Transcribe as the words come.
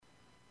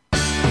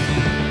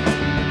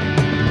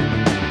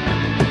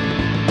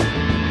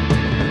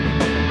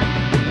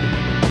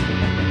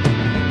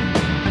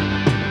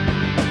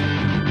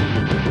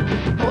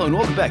and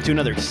welcome back to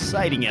another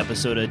exciting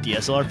episode of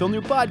DSLR Film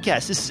New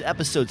Podcast. This is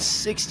episode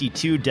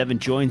 62. Devin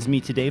joins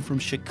me today from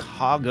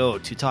Chicago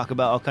to talk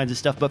about all kinds of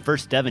stuff. But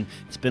first, Devin,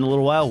 it's been a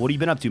little while. What have you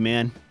been up to,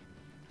 man?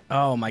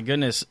 Oh, my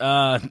goodness.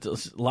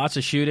 Lots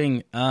of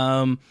shooting.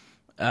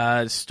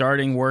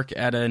 Starting work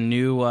at a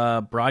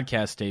new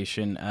broadcast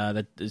station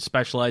that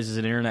specializes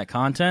in internet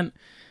content.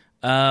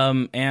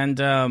 I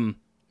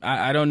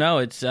don't know.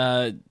 It's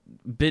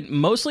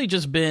mostly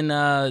just been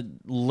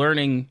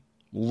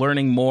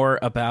learning more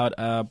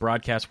about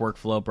broadcast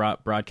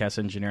workflow, broadcast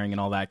engineering,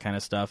 and all that kind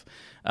of stuff,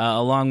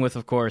 along with,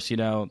 of course,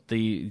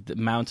 the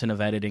mountain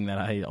of editing that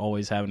I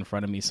always have in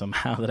front of me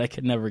somehow that I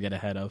could never get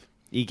ahead of.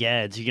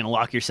 Egads, you're going to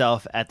lock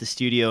yourself at the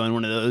studio in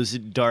one of those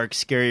dark,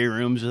 scary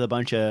rooms with a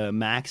bunch of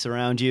Macs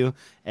around you,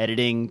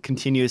 editing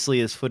continuously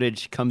as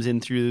footage comes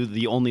in through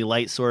the only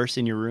light source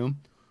in your room?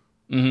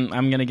 Mm-hmm.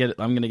 I'm gonna get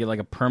like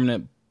a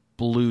permanent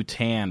blue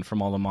tan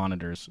from all the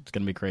monitors. It's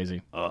going to be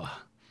crazy.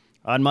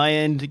 On my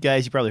end,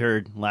 guys, you probably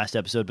heard last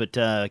episode,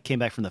 but came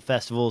back from the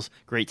festivals.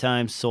 Great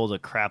times. Sold a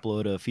crap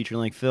load of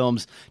feature-length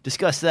films.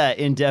 Discussed that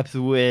in depth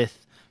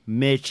with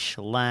Mitch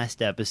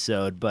last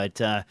episode, but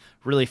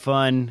really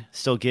fun.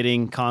 Still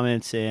getting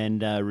comments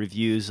and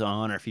reviews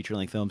on our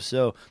feature-length films.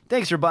 So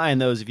thanks for buying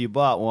those if you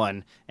bought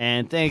one.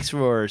 And thanks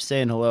for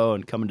saying hello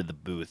and coming to the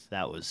booth.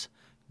 That was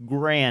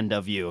grand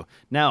of you.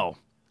 Now,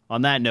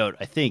 on that note,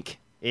 I think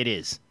it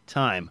is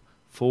time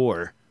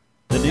for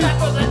the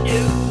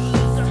news.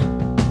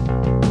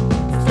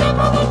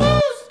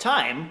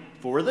 Time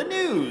for the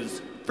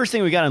news. First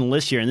thing we got on the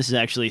list here, and this is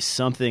actually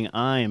something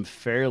I am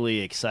fairly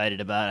excited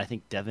about. I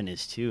think Devin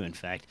is too, in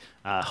fact.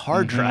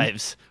 Hard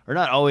drives are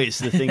not always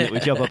the thing that we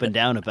jump up and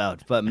down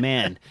about, but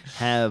man,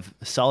 have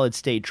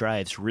solid-state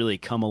drives really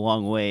come a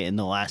long way in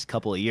the last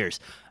couple of years.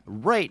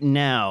 Right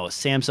now,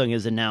 Samsung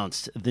has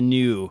announced the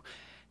new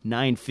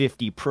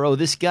 950 Pro.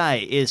 This guy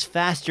is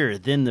faster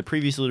than the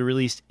previously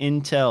released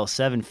Intel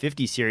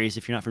 750 series.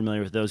 If you're not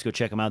familiar with those, go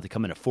check them out. They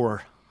come in at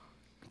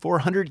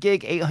 400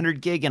 gig, 800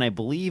 gig, and I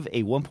believe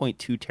a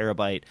 1.2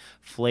 terabyte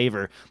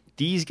flavor.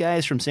 These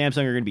guys from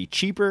Samsung are going to be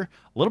cheaper,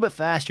 a little bit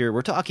faster.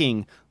 We're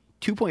talking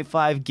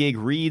 2.5 gig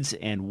reads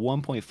and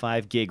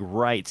 1.5 gig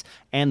writes,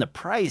 and the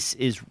price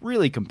is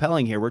really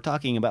compelling here. We're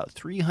talking about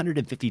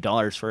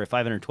 $350 for a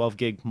 512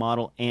 gig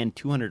model and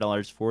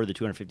 $200 for the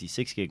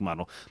 256 gig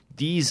model.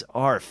 These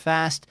are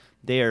fast.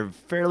 They are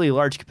fairly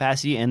large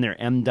capacity, and they're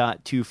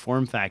M.2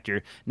 form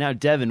factor. Now,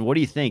 Devin, what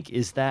do you think?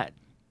 Is that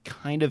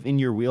kind of in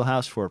your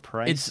wheelhouse for a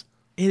price?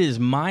 It is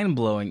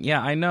mind-blowing.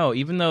 Yeah, I know.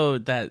 Even though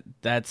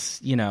that's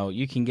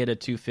you can get a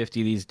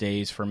 250 these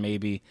days for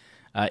maybe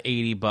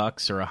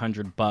 $80 or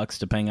 $100,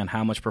 depending on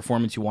how much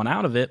performance you want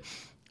out of it.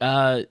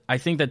 I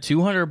think that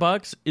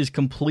 $200 is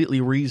completely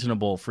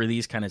reasonable for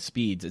these kind of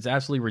speeds. It's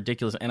absolutely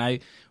ridiculous, and I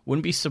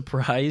wouldn't be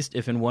surprised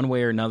if in one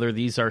way or another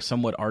these are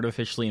somewhat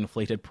artificially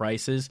inflated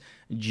prices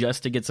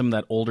just to get some of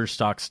that older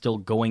stock still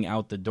going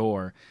out the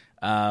door.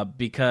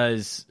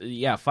 Because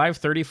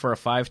 $530 for a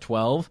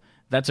 512,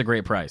 that's a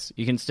great price.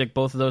 You can stick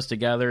both of those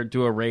together,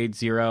 do a RAID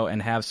 0, and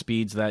have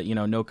speeds that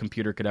no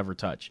computer could ever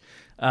touch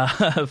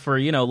for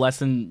less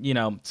than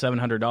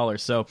 $700.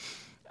 So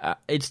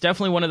it's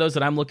definitely one of those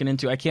that I'm looking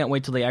into. I can't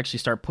wait till they actually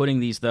start putting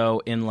these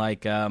though in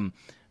like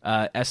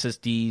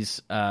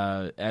SSDs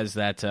as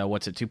that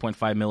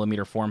 2.5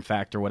 millimeter form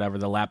factor, whatever,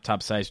 the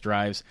laptop size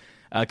drives.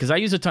 Because I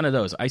use a ton of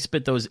those. I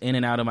spit those in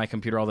and out of my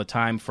computer all the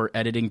time for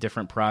editing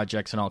different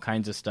projects and all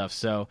kinds of stuff.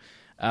 So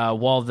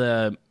while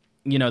the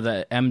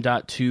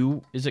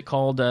M.2, is it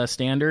called,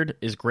 standard,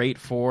 is great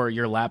for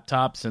your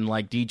laptops and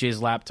like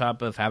DJ's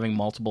laptop of having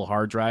multiple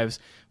hard drives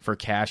for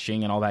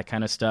caching and all that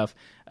kind of stuff,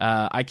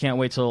 I can't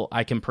wait till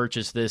I can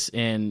purchase this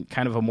in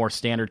kind of a more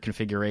standard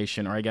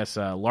configuration, or I guess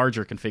a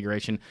larger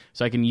configuration,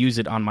 so I can use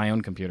it on my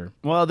own computer.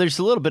 Well, there's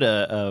a little bit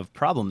of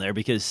problem there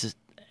because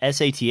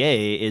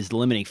SATA is the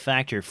limiting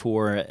factor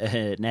for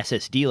an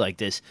SSD like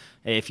this.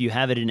 If you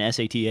have it in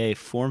SATA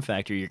form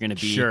factor, you're going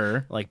to be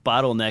like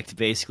bottlenecked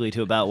basically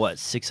to about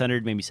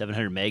 600, maybe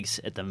 700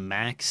 megs at the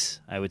max.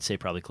 I would say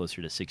probably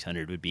closer to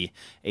 600 would be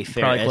a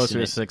fair probably estimate. Closer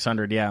to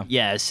 600, yeah.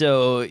 Yeah,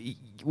 so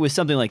with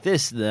something like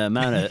this, the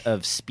amount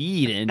of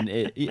speed and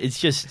it's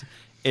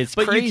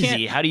but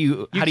crazy. How do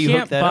you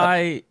hook that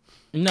up?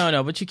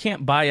 No, but you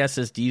can't buy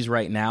SSDs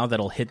right now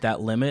that'll hit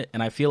that limit.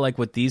 And I feel like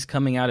with these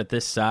coming out at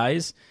this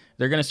size,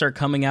 they're going to start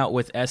coming out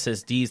with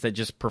SSDs that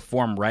just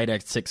perform right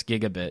at 6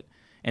 gigabit.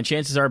 And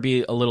chances are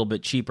be a little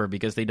bit cheaper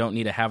because they don't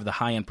need to have the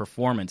high-end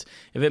performance.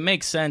 If it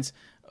makes sense,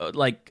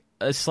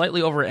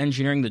 slightly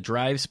over-engineering the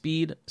drive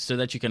speed so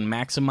that you can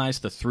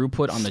maximize the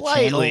throughput on the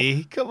channel.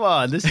 Slightly? Come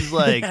on. This is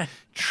like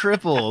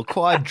triple,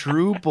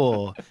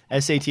 quadruple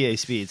SATA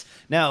speeds.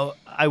 Now,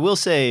 I will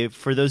say,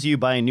 for those of you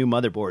buying new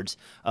motherboards,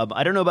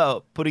 I don't know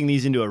about putting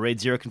these into a RAID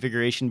 0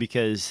 configuration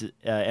because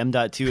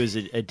M.2 is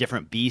a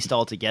different beast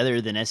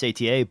altogether than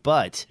SATA,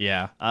 but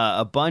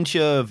a bunch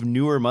of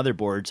newer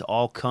motherboards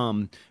all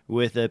come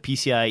with a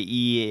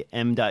PCIe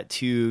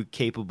M.2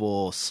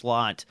 capable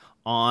slot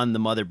on the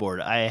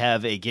motherboard. I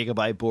have a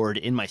gigabyte board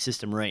in my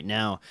system right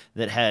now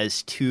that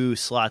has 2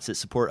 slots that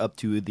support up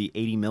to the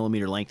 80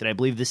 millimeter length, and I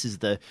believe this is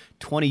the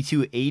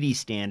 2280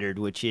 standard,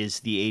 which is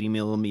the 80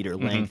 millimeter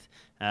length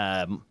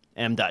M.2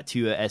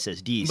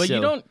 SSD. But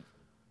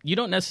you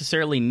don't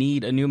necessarily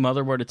need a new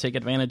motherboard to take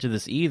advantage of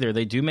this either.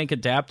 They do make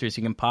adapters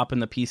you can pop in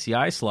the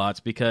PCI slots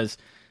because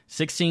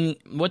 16x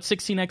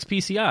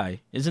PCI?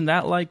 Isn't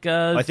that like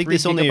I think 3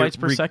 this only gigabytes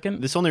per second?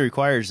 This only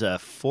requires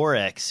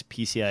 4x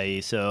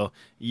PCIe, so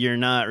you're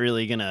not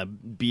really gonna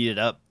beat it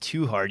up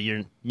too hard.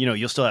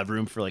 You'll still have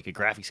room for like a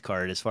graphics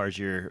card as far as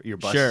your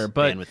bus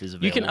bandwidth is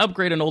available. You can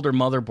upgrade an older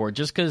motherboard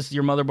just because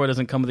your motherboard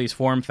doesn't come with these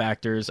form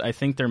factors. I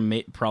think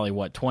they're probably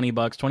what, $20,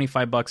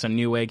 $25 on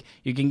Newegg.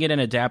 You can get an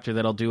adapter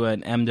that'll do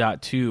an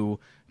M.2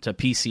 to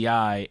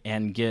PCI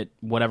and get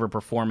whatever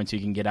performance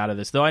you can get out of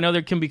this. Though I know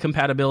there can be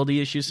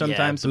compatibility issues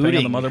sometimes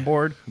depending on the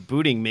motherboard.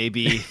 Booting may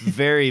be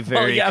very,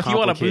 very if you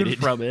want to boot complicated.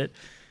 from it.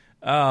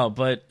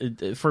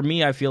 But for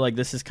me, I feel like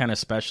this is kind of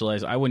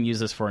specialized. I wouldn't use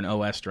this for an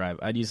OS drive.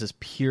 I'd use this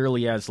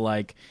purely as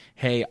like,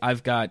 hey,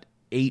 I've got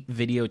 8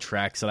 video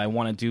tracks that I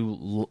want to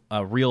do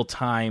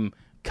real-time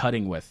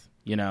cutting with,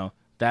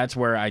 That's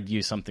where I'd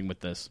use something with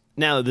this.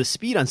 Now, the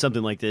speed on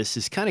something like this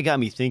has kind of got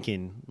me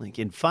thinking, like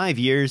in 5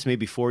 years,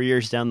 maybe 4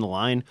 years down the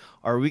line,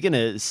 are we going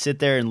to sit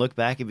there and look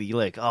back and be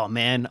like, oh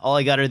man, all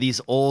I got are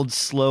these old,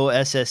 slow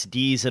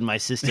SSDs in my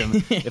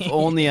system. If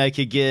only I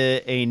could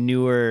get a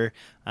newer,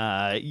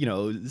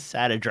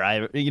 SATA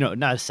drive,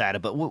 not a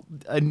SATA, but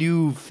a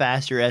new,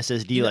 faster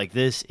SSD like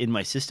this in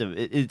my system.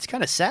 It's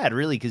kind of sad,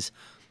 really, because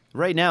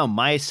right now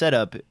my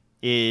setup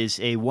is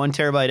a 1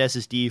 terabyte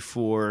SSD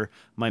for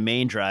my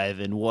main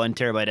drive and 1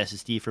 terabyte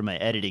SSD for my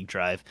editing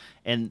drive.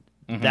 And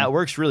that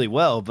works really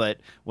well. But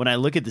when I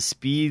look at the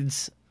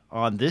speeds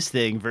on this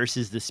thing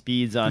versus the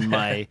speeds on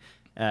my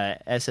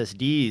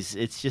SSDs,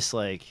 it's just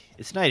like,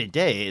 it's night and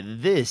day.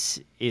 This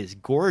is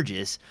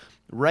gorgeous.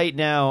 Right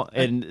now,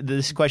 and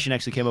this question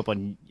actually came up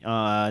on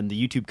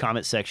the YouTube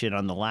comment section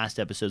on the last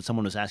episode.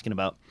 Someone was asking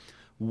about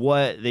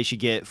what they should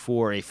get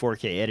for a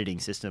 4K editing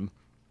system.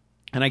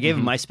 And I gave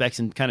him my specs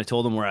and kind of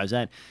told him where I was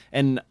at.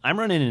 And I'm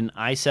running an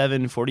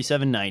i7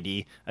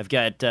 4790. I've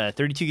got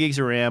 32 gigs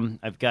of RAM.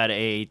 I've got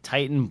a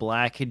Titan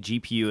Black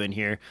GPU in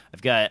here.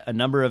 I've got a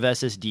number of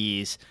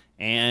SSDs.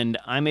 And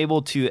I'm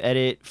able to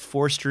edit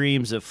 4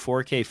 streams of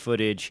 4K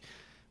footage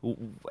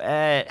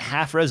at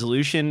half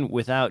resolution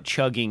without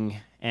chugging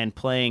and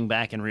playing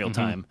back in real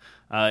time.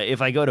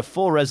 If I go to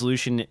full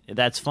resolution,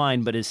 that's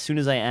fine. But as soon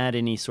as I add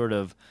any sort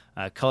of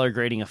color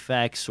grading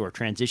effects or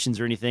transitions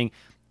or anything,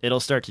 it'll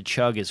start to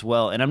chug as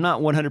well. And I'm not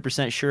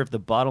 100% sure if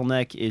the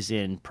bottleneck is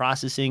in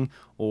processing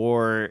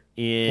or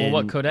in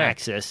what codec?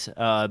 access.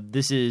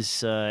 This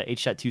is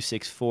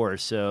H.264,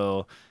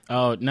 so...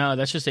 Oh, no,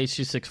 that's just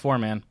H.264,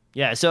 man.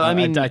 Yeah, so I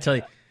mean... I tell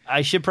you...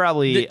 I should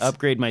probably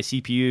upgrade my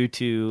CPU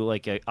to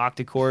like an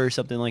octa-core or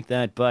something like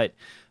that, but...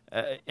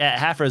 at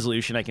half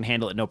resolution, I can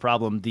handle it no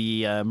problem.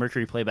 The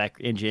Mercury Playback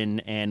Engine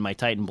and my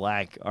Titan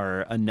Black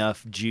are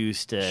enough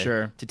juice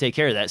to take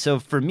care of that. So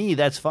for me,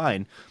 that's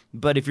fine.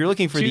 But if you're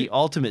looking for the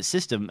ultimate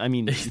system, I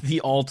mean...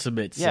 the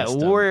ultimate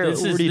system. Where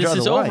do you draw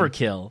the line?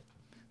 Overkill.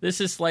 This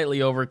is slightly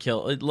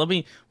overkill. Let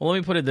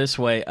me put it this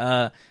way.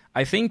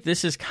 I think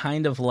this is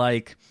kind of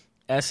like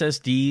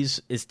SSDs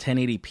is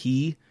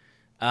 1080p.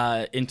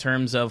 In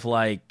terms of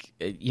like,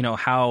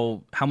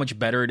 how much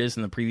better it is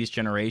than the previous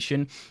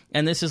generation.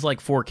 And this is like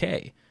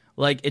 4K.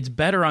 Like, it's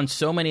better on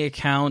so many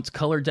accounts,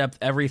 color depth,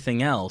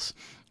 everything else.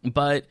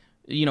 But,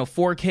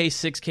 4K,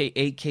 6K,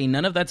 8K,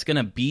 none of that's going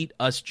to beat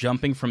us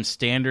jumping from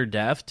standard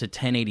def to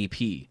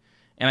 1080p.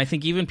 And I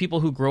think even people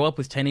who grow up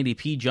with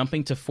 1080p,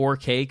 jumping to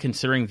 4K,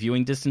 considering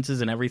viewing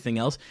distances and everything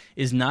else,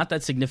 is not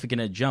that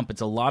significant a jump.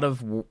 It's a lot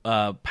of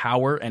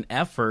power and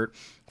effort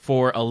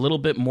for a little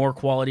bit more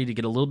quality to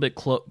get a little bit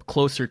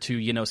closer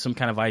to, some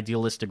kind of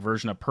idealistic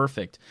version of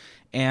perfect.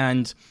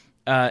 And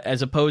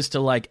as opposed to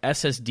like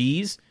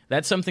SSDs,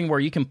 that's something where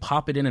you can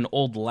pop it in an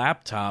old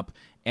laptop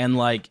and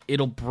like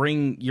it'll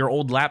bring your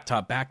old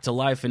laptop back to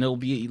life and it'll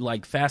be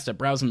like fast at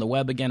browsing the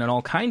web again and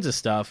all kinds of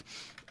stuff.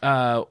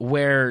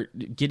 Where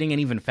getting an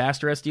even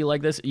faster SD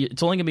like this,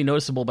 it's only going to be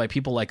noticeable by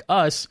people like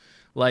us.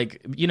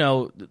 Like,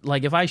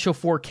 like if I show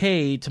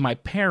 4K to my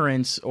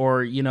parents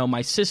or,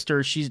 my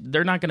sister,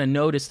 they're not going to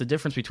notice the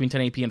difference between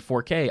 1080p and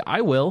 4K.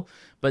 I will,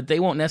 but they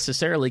won't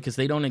necessarily because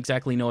they don't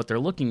exactly know what they're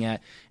looking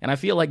at. And I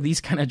feel like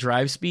these kind of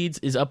drive speeds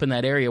is up in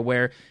that area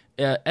where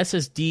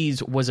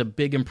SSDs was a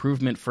big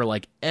improvement for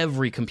like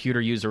every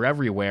computer user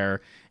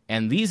everywhere.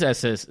 And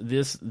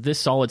this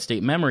solid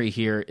state memory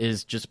here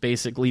is just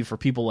basically for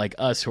people like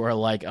us who are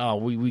like, oh,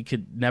 we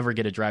could never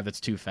get a drive that's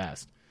too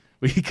fast.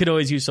 We could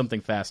always use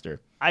something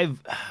faster.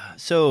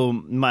 So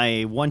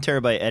my 1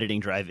 terabyte editing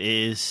drive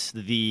is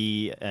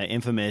the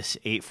infamous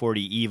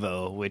 840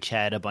 Evo, which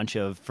had a bunch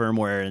of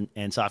firmware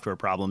and software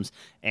problems.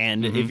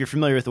 And if you're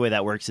familiar with the way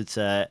that works, it's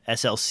a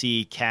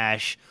SLC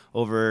cache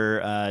over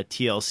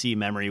TLC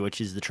memory, which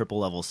is the triple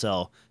level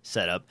cell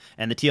setup.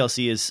 And the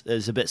TLC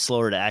is a bit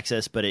slower to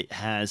access, but it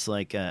has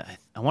like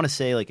I want to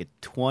say like a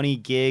 20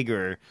 gig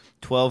or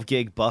 12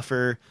 gig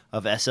buffer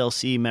of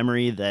SLC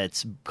memory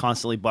that's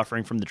constantly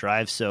buffering from the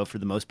drive. So for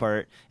the most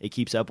part, it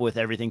keeps up with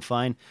everything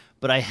fine.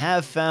 But I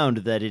have found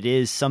that it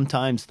is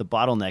sometimes the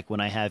bottleneck when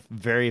I have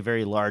very,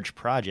 very large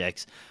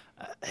projects.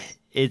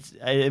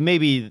 It may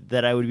be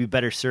that I would be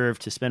better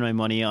served to spend my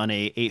money on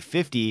a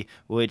 850,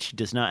 which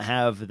does not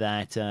have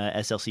that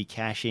SLC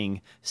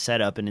caching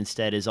setup and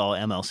instead is all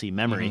MLC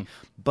memory.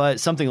 But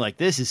something like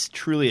this is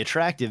truly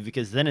attractive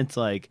because then it's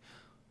like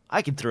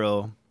I can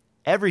throw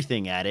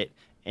everything at it.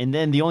 And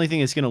then the only thing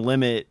that's going to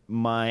limit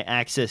my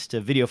access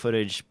to video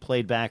footage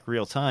played back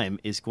real time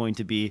is going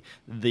to be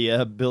the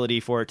ability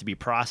for it to be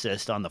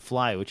processed on the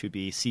fly, which would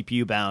be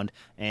CPU bound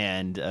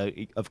and,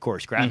 of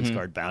course, graphics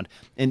card bound.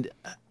 And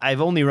I've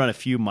only run a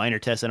few minor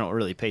tests. I don't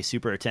really pay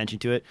super attention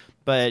to it.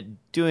 But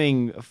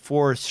doing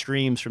 4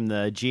 streams from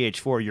the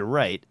GH4, you're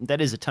right.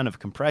 That is a ton of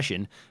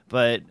compression.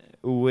 But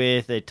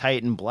with a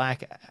Titan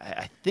Black,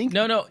 I think...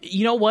 No,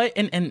 you know what?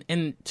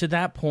 And to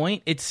that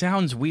point, it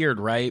sounds weird,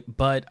 right?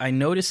 But I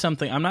noticed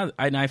something.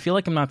 I feel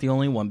like I'm not the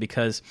only one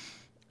because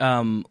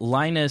the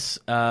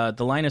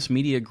Linus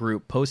Media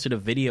Group posted a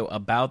video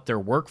about their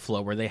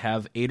workflow where they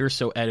have 8 or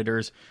so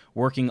editors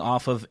working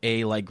off of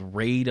a like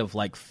RAID of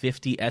like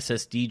 50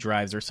 SSD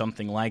drives or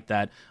something like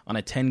that on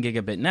a 10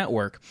 gigabit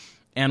network.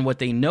 And what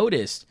they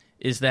noticed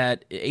is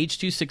that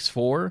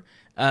H.264...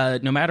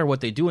 no matter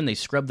what they do and they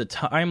scrub the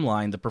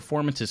timeline, the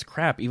performance is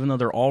crap, even though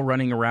they're all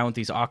running around with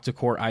these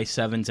octa-core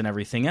i7s and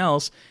everything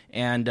else.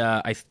 And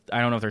I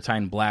don't know if they're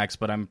Titan Blacks,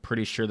 but I'm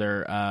pretty sure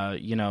they're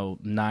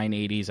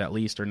 980s at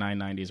least or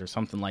 990s or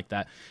something like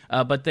that.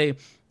 But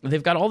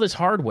they've got all this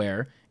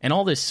hardware and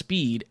all this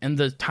speed, and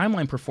the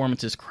timeline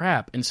performance is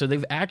crap. And so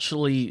they've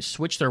actually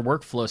switched their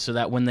workflow so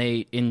that when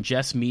they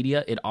ingest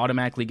media, it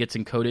automatically gets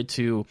encoded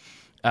to...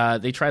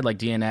 they tried like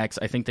DNX.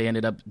 I think they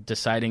ended up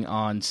deciding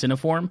on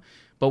Cineform.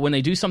 But when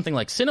they do something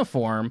like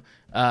Cineform,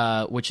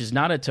 which is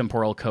not a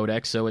temporal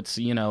codec, so it's,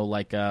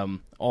 like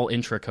all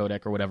intra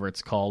codec or whatever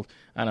it's called.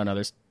 I don't know.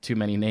 There's too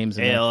many names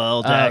in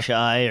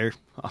ALL-I or...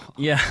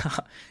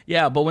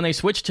 Yeah. But when they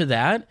switch to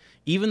that,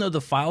 even though the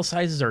file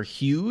sizes are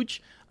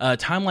huge,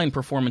 timeline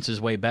performance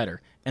is way better.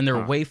 And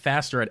they're way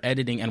faster at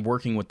editing and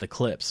working with the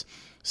clips.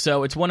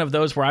 So it's one of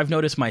those where I've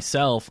noticed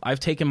myself,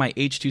 I've taken my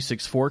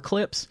H.264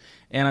 clips,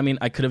 and I mean,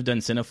 I could have done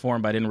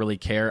Cineform, but I didn't really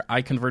care.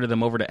 I converted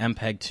them over to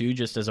MPEG-2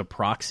 just as a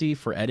proxy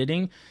for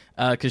editing,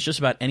 because just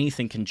about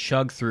anything can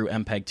chug through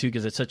MPEG-2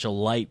 because it's such a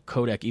light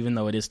codec, even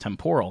though it is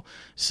temporal.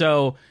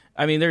 So,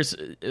 I mean, there's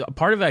a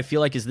part of it I feel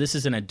like is this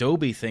is an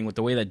Adobe thing with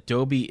the way that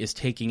Adobe is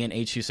taking in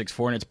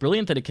H.264, and it's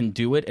brilliant that it can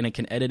do it, and it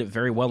can edit it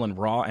very well in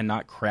RAW and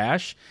not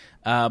crash.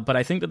 But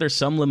I think that there's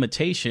some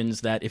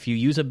limitations that if you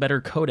use a better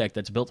codec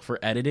that's built for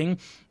editing,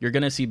 you're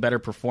going to see better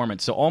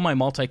performance. So all my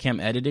multicam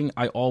editing,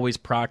 I always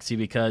proxy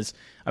because,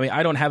 I mean,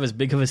 I don't have as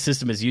big of a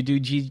system as you do,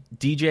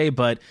 DJ,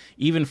 but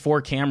even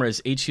 4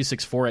 cameras,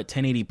 H.264 at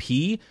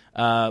 1080p,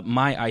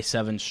 my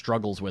i7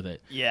 struggles with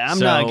it. Yeah, I'm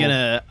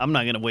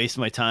not gonna waste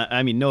my time.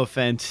 I mean, no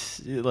offense,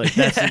 like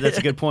that's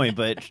a good point,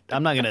 but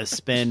I'm not gonna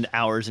spend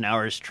hours and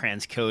hours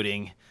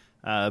transcoding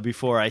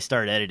before I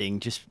start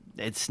editing. Just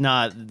it's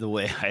not the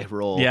way I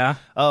roll. Yeah.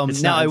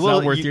 It's not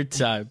worth your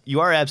time. You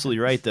are absolutely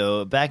right,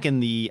 though. Back in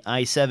the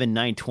i7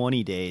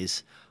 920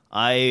 days,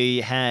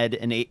 I had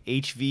an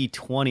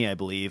HV20, I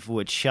believe,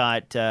 which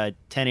shot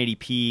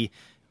 1080p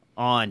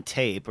on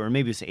tape, or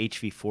maybe it was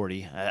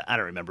HV40. I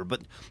don't remember.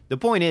 But the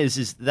point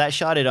is that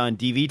shot it on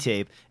DV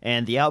tape,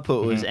 and the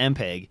output was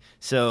MPEG.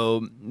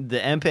 So the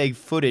MPEG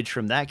footage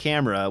from that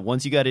camera,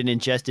 once you got it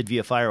ingested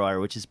via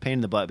FireWire, which is a pain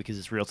in the butt because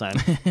it's real time,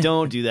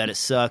 don't do that. It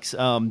sucks.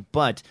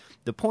 But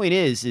the point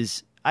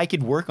is I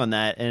could work on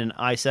that in an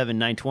i7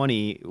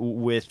 920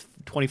 with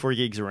 24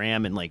 gigs of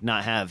RAM and like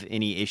not have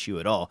any issue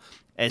at all.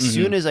 As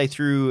soon as I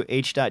threw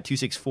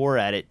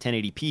H.264 at it,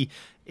 1080p,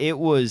 it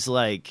was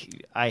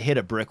like I hit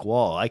a brick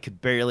wall. I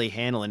could barely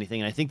handle anything.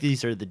 And I think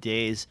these are the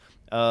days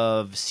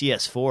of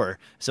CS4,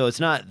 so it's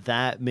not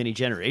that many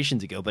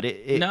generations ago. But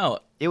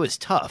it was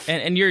tough.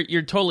 And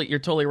you're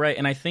totally right.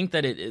 And I think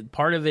that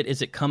part of it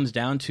is it comes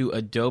down to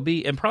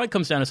Adobe, and probably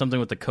comes down to something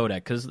with the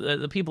codec because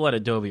the people at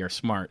Adobe are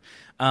smart.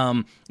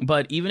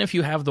 But even if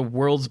you have the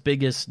world's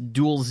biggest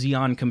dual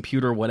Xeon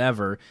computer,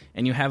 whatever,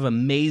 and you have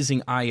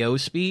amazing I/O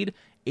speed,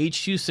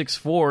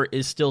 H.264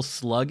 is still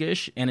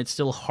sluggish, and it's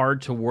still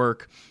hard to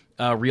work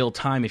real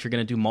time if you're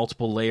going to do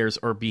multiple layers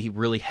or be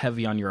really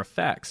heavy on your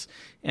effects.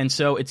 And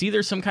so it's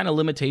either some kind of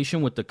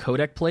limitation with the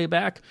codec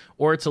playback,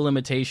 or it's a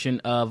limitation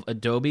of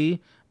Adobe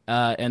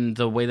and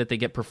the way that they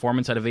get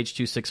performance out of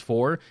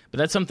H.264. But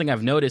that's something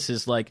I've noticed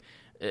is like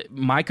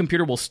my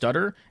computer will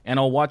stutter, and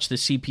I'll watch the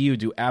CPU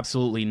do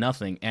absolutely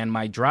nothing. And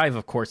my drive,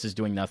 of course, is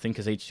doing nothing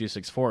because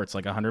H.264, it's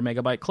like a 100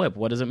 megabyte clip.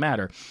 What does it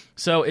matter?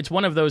 So it's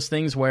one of those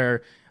things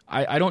where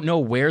I don't know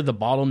where the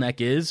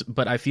bottleneck is,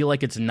 but I feel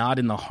like it's not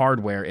in the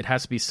hardware. It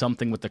has to be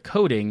something with the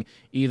coding,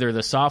 either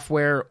the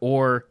software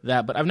or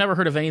that. But I've never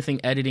heard of anything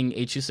editing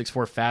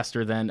H.264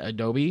 faster than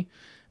Adobe.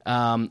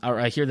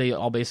 I hear they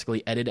all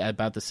basically edit at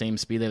about the same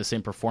speed. They have the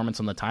same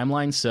performance on the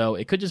timeline. So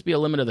it could just be a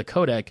limit of the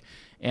codec.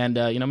 And,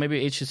 maybe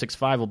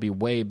H.265 will be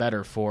way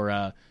better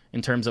for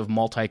in terms of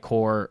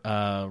multi-core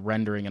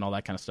rendering and all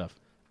that kind of stuff.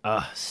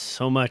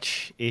 So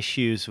much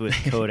issues with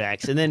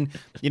codecs. And then,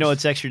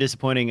 it's extra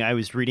disappointing. I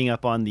was reading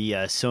up on the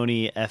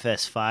Sony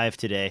FS5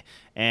 today,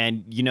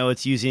 and,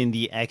 it's using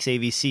the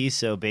XAVC,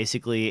 so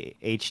basically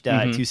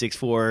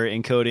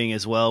H.264 encoding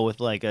as well with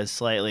like a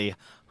slightly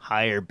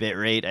higher bit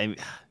rate.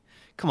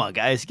 Come on,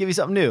 guys, give me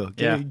something new.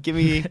 Give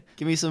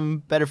me some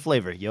better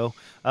flavor, yo.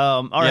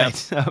 All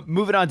right,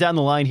 moving on down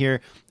the line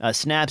here.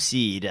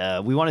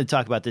 Snapseed. We wanted to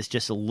talk about this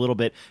just a little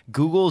bit.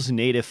 Google's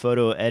native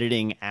photo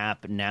editing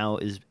app now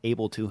is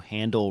able to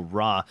handle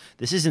RAW.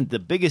 This isn't the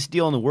biggest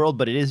deal in the world,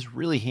 but it is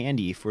really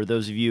handy for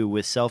those of you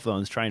with cell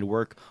phones trying to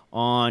work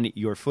on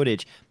your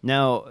footage.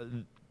 Now,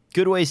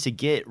 good ways to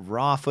get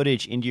raw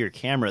footage into your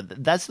camera.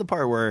 That's the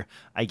part where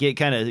I get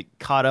kind of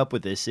caught up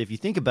with this. If you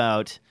think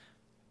about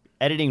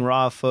editing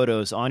raw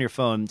photos on your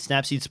phone,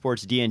 Snapseed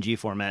supports DNG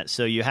format,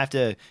 so you have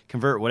to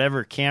convert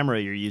whatever camera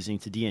you're using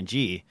to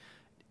DNG.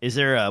 Is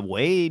there a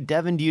way,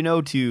 Devin, do you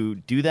know, to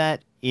do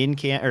that in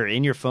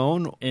your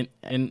phone?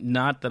 And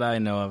not that I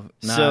know of.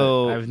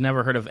 I've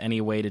never heard of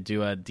any way to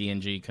do a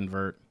DNG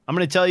convert. I'm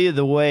going to tell you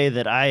the way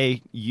that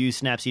I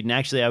use Snapseed, and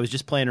actually I was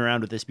just playing around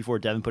with this before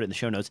Devin put it in the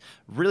show notes.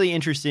 Really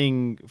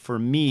interesting for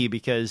me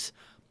because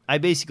I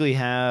basically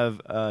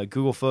have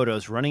Google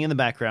Photos running in the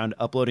background,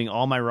 uploading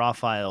all my raw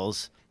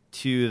files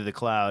to the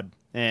cloud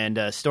and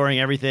storing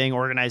everything,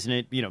 organizing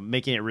it,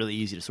 making it really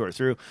easy to sort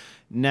through.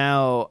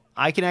 Now,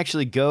 I can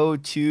actually go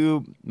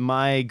to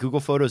my Google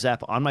Photos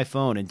app on my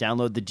phone and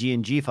download the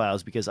DNG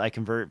files because I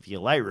convert via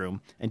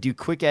Lightroom and do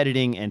quick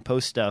editing and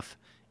post stuff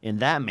in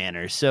that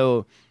manner.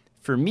 So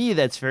for me,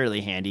 that's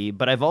fairly handy,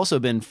 but I've also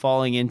been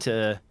falling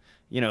into,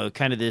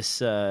 kind of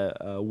this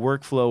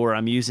workflow where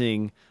I'm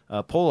using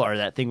Polar,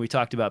 that thing we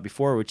talked about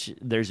before, which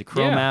there's a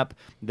Chrome app,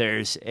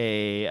 there's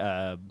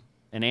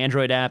an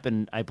Android app,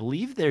 and I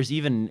believe there's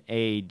even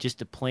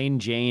just a plain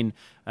Jane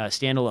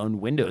standalone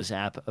Windows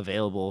app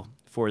available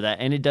for that,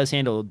 and it does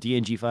handle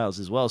DNG files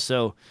as well.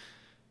 So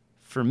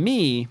for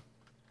me,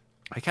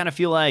 I kind of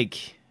feel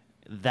like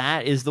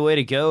that is the way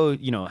to go.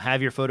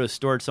 Have your photos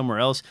stored somewhere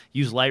else.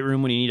 Use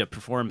Lightroom when you need to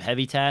perform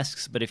heavy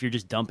tasks, but if you're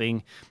just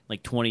dumping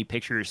like 20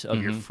 pictures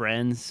of your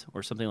friends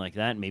or something like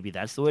that, maybe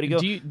that's the way to go.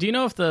 Do you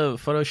know if the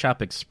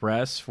Photoshop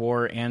Express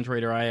for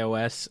Android or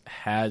iOS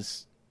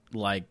has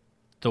like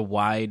the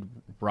wide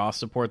RAW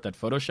support that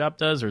Photoshop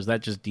does, or is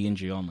that just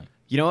DNG only?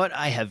 You know what?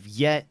 I have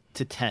yet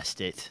to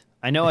test it.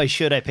 I know I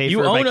should. I pay for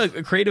it. You own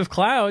a Creative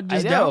Cloud.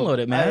 Just download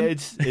it, man.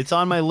 It's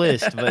on my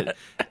list, but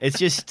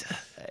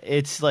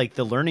it's like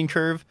the learning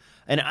curve.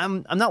 And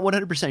I'm not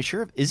 100%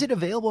 sure. Is it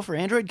available for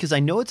Android? Because I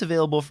know it's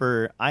available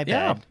for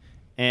iPad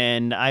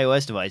and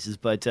iOS devices,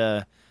 but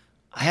I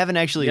haven't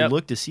actually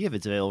looked to see if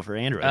it's available for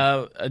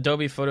Android.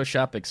 Adobe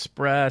Photoshop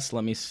Express,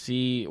 let me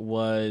see, I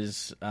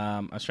was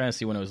trying to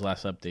see when it was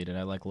last updated.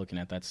 I like looking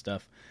at that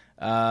stuff.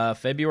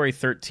 February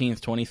 13th,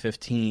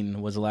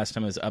 2015 was the last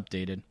time it was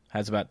updated.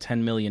 Has about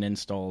 10 million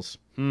installs.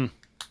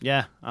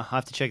 Yeah, I'll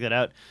have to check that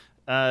out.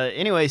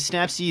 Anyway,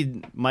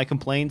 Snapseed, my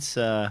complaints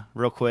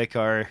real quick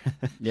are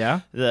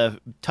the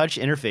touch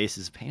interface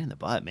is a pain in the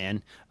butt,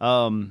 man.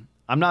 I'm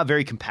not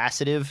very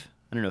capacitive.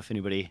 I don't know if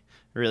anybody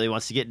really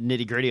wants to get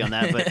nitty-gritty on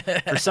that,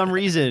 but for some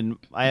reason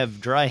I have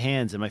dry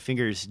hands and my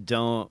fingers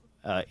don't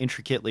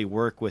intricately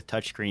work with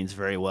touchscreens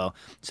very well.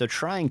 So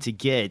trying to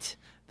get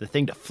the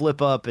thing to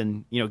flip up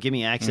and give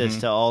me access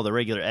to all the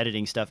regular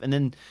editing stuff, and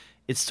then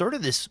it's sort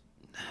of this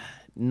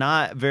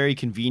not very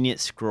convenient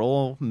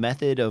scroll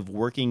method of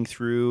working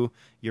through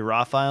your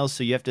raw files.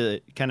 So you have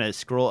to kind of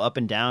scroll up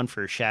and down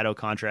for shadow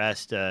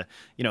contrast,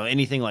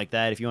 anything like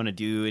that. If you want to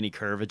do any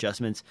curve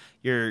adjustments,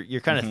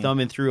 you're kind of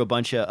thumbing through a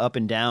bunch of up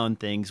and down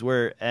things.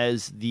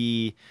 Whereas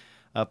the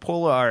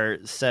Polar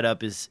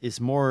setup is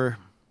more,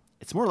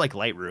 it's more like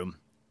Lightroom.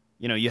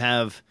 You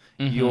have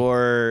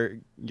your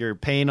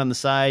pane on the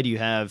side, you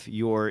have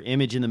your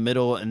image in the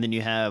middle, and then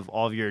you have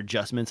all of your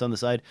adjustments on the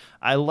side.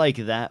 I like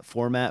that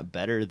format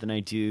better than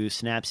I do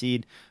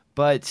Snapseed,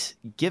 but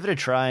give it a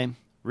try.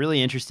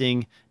 Really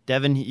interesting.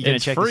 Devin, you going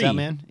to check this out,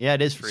 man? Yeah,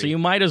 it is free. So you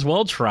might as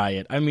well try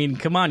it. I mean,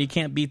 come on, you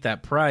can't beat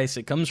that price.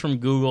 It comes from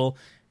Google,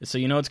 so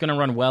it's going to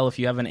run well if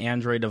you have an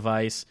Android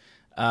device,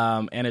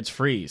 and it's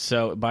free.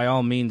 So by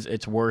all means,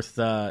 it's worth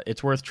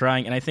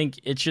trying. And I think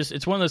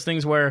it's one of those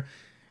things where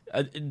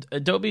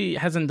Adobe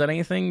hasn't done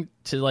anything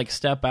to like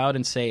step out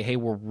and say, hey,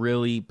 we're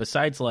really,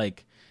 besides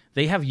like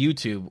they have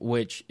YouTube,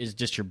 which is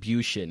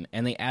distribution,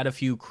 and they add a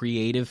few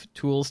creative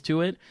tools to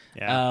it.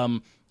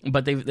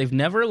 but they've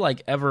never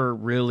like ever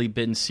really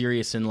been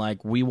serious in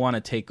like, we want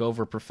to take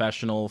over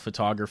professional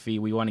photography,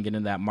 we want to get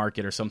into that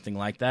market or something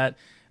like that.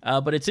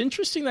 But it's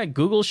interesting that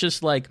Google's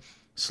just like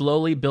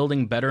slowly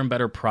building better and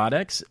better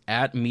products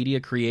at media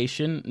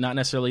creation, not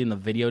necessarily in the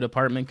video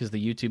department because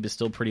the YouTube is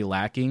still pretty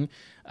lacking,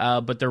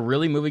 but they're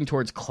really moving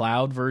towards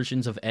cloud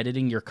versions of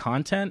editing your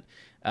content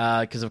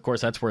because, of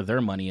course, that's where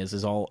their money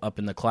is all up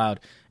in the cloud.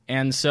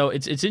 And so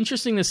it's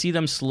interesting to see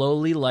them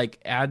slowly like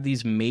add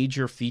these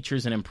major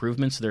features and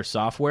improvements to their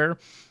software.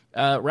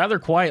 Rather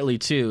quietly,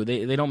 too.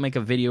 They don't make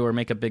a video or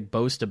make a big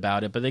boast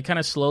about it, but they kind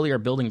of slowly are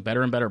building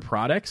better and better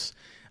products.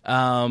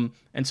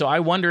 And so I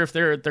wonder if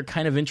they're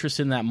kind of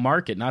interested in that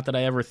market. Not that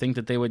I ever think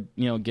that they would,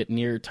 get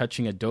near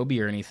touching Adobe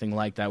or anything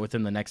like that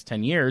within the next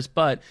 10 years,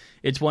 but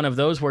it's one of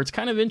those where it's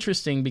kind of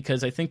interesting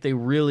because I think they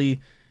really,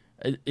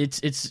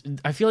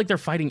 I feel like they're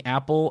fighting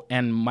Apple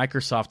and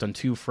Microsoft on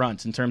two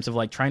fronts in terms of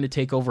like trying to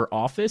take over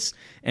Office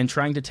and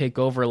trying to take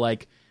over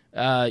like,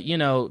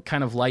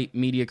 kind of light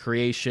media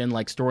creation,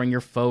 like storing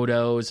your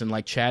photos and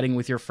like chatting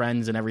with your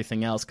friends and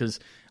everything else. Because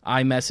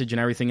iMessage and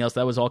everything else,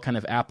 that was all kind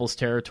of Apple's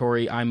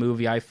territory,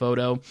 iMovie,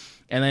 iPhoto.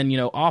 And then,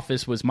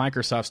 Office was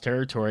Microsoft's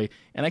territory.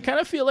 And I kind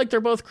of feel like they're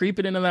both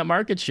creeping into that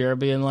market share,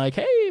 being like,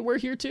 hey, we're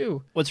here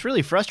too. What's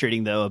really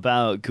frustrating, though,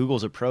 about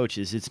Google's approach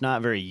is it's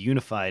not very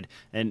unified.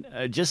 And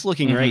just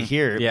looking right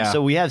here,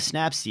 so we have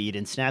Snapseed,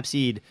 and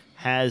Snapseed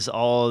has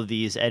all of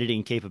these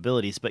editing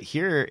capabilities. But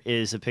here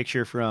is a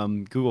picture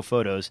from Google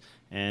Photos.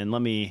 And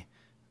let me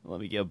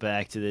go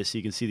back to this so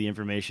you can see the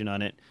information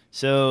on it.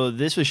 So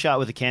this was shot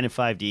with a Canon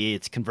 5D.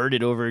 It's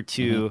converted over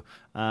to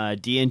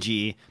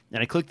DNG.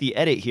 And I click the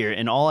edit here,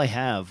 and all I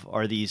have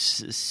are these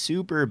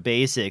super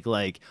basic,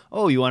 like,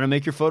 oh, you want to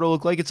make your photo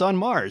look like it's on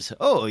Mars.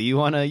 Oh, you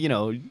want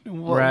to,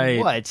 right.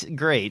 What?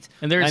 Great.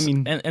 And there's,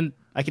 and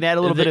I can add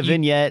a little bit of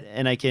vignette,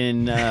 and I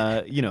can,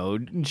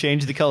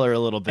 change the color a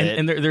little bit.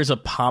 And there's a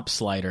pop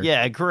slider.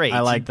 Yeah, great.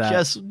 I like that.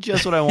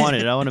 Just what I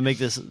wanted. I want to make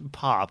this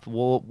pop.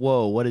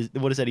 Whoa, what is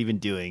that even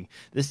doing?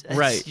 This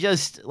right.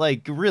 Just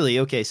like really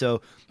okay.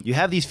 So you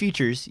have these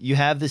features, you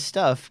have this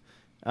stuff.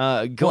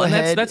 Go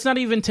ahead. And that's not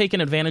even taking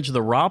advantage of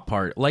the raw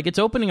part. Like it's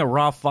opening a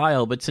raw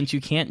file, but since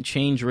you can't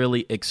change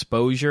really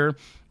exposure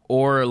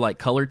or like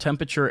color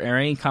temperature or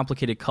any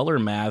complicated color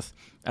math,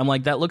 I'm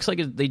like, that looks like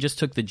they just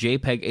took the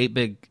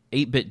JPEG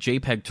 8-bit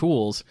JPEG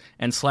tools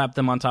and slapped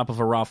them on top of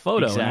a raw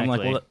photo. Exactly. And I'm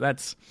like, well,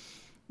 that's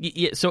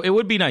so it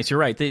would be nice. You're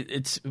right.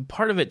 It's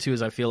part of it too.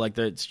 Is I feel like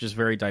that it's just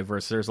very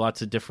diverse. There's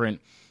lots of different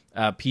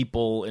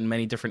people in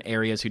many different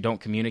areas who don't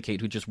communicate,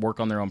 who just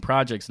work on their own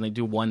projects, and they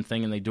do one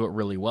thing and they do it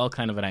really well,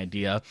 kind of an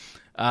idea.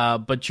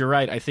 But you're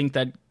right. I think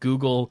that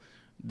Google,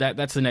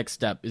 that's the next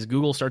step, is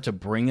Google start to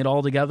bring it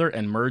all together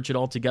and merge it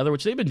all together,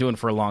 which they've been doing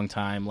for a long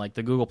time. Like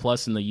the Google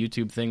Plus and the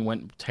YouTube thing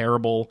went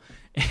terrible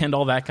and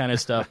all that kind of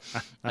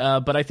stuff.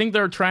 But I think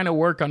they're trying to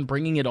work on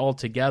bringing it all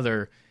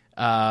together.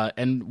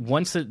 And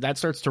once that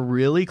starts to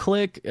really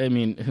click, I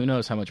mean, who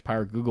knows how much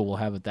power Google will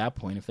have at that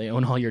point if they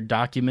own all your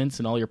documents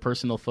and all your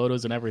personal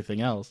photos and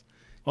everything else.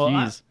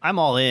 Well, I'm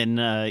all in.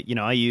 I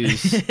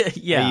use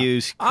I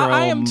use Chrome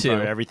I am too.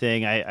 for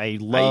everything. I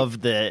love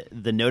the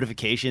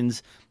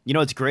notifications.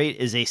 What's great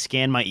is they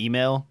scan my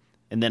email,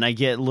 and then I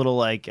get little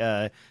like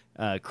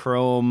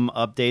Chrome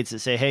updates that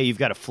say, "Hey, you've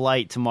got a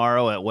flight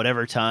tomorrow at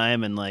whatever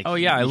time," and like, oh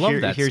yeah, I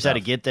love that. Here's stuff. how to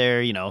get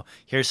there.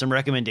 Here's some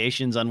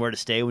recommendations on where to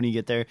stay when you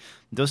get there.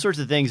 Those sorts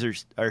of things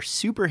are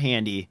super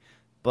handy.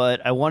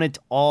 But I want it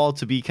all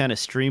to be kind of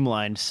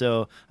streamlined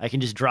so I can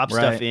just drop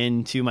stuff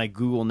into my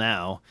Google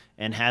Now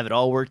and have it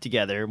all work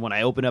together. When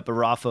I open up a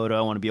raw photo,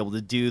 I want to be able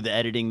to do the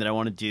editing that I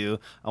want to do.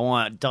 I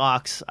want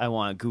Docs. I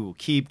want Google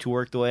Keep to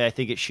work the way I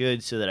think it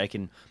should so that I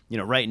can,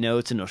 write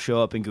notes and it'll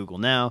show up in Google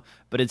Now.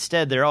 But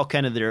instead, they're all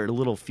kind of their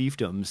little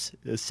fiefdoms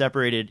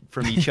separated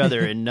from each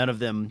other, and none of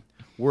them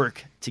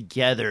work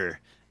together.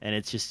 And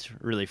it's just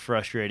really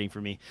frustrating for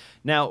me.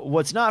 Now,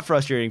 what's not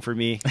frustrating for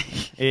me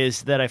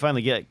is that I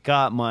finally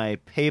got my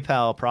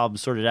PayPal problem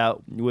sorted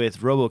out with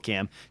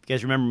RoboCam. If you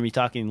guys remember me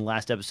talking in the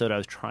last episode, I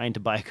was trying to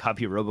buy a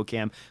copy of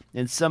RoboCam,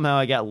 and somehow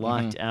I got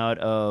locked out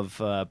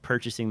of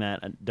purchasing that.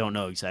 I don't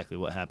know exactly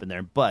what happened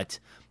there, but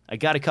I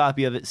got a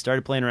copy of it,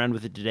 started playing around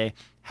with it today,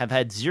 have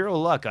had zero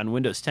luck on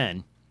Windows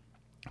 10,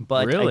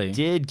 but really? I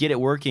did get it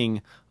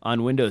working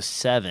on Windows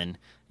 7.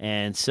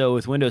 And so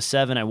with Windows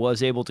 7, I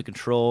was able to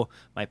control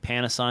my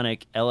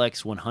Panasonic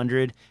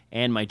LX100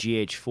 and my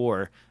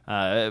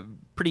GH4.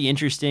 Pretty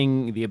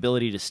interesting, the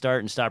ability to start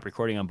and stop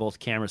recording on both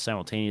cameras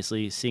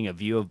simultaneously, seeing a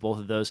view of both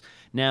of those.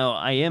 Now,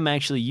 I am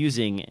actually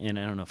using, and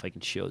I don't know if I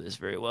can show this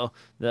very well,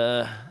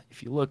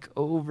 if you look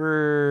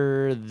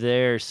over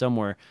there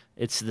somewhere,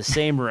 it's the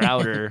same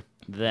router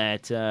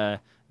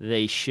that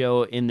they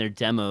show in their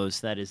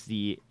demos. That is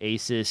the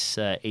Asus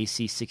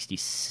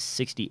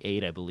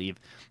AC68, I believe.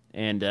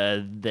 And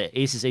the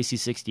Asus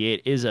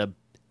AC68 is a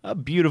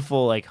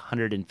beautiful, like,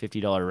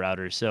 $150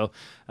 router. So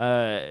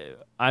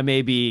I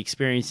may be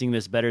experiencing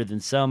this better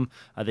than some.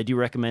 They do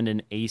recommend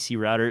an AC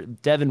router.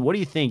 Devin, what do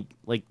you think?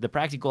 Like, the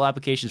practical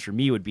applications for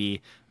me would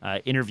be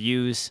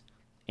interviews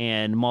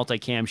and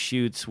multicam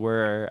shoots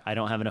where I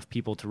don't have enough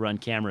people to run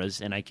cameras,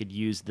 and I could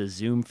use the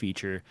zoom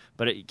feature.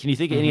 But can you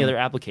think of any other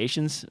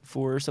applications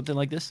for something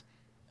like this?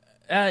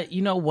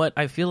 You know what?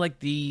 I feel like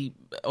the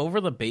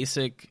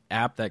basic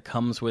app that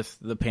comes with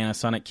the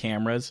Panasonic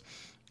cameras,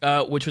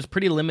 which was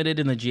pretty limited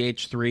in the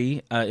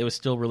GH3, it was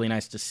still really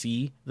nice to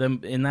see them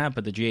in that,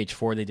 but the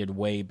GH4, they did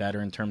way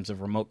better in terms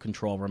of remote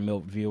control,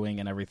 remote viewing,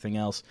 and everything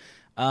else.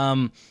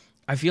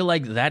 I feel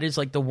like that is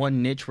like the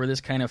one niche where this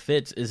kind of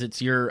fits, is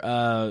it's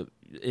your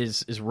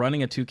is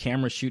running a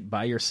 2-camera shoot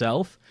by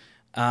yourself.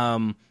 I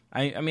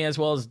mean, as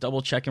well as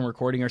double checking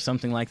recording or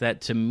something like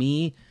that. To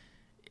me,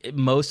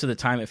 most of the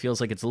time it feels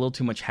like it's a little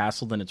too much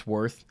hassle than it's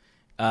worth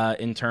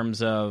in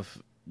terms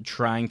of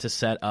trying to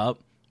set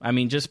up. I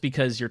mean, just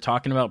because you're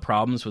talking about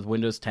problems with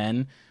Windows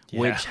 10,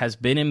 which has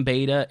been in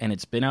beta and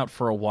it's been out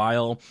for a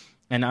while.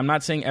 And I'm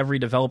not saying every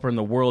developer in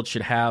the world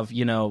should have,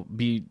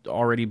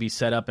 already be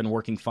set up and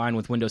working fine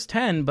with Windows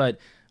 10, but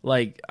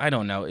like, I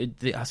don't know,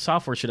 the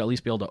software should at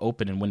least be able to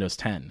open in Windows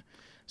 10.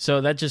 So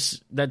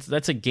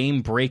that's a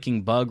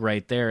game-breaking bug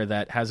right there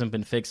that hasn't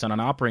been fixed on an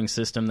operating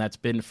system that's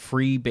been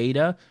free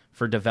beta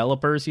for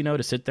developers,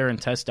 to sit there and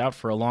test out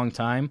for a long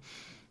time.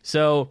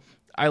 So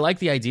I like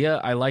the idea.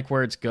 I like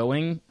where it's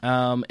going.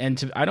 I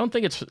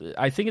think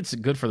it's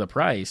good for the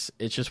price.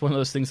 It's just one of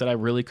those things that I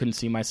really couldn't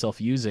see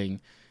myself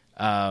using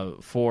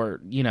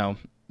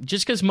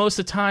just because most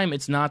of the time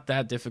it's not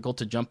that difficult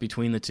to jump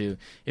between the two.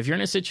 If you're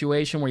in a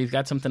situation where you've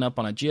got something up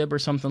on a jib or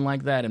something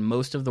like that, and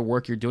most of the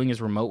work you're doing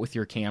is remote with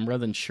your camera,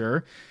 then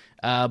sure.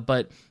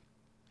 But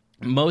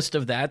most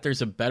of that,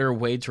 there's a better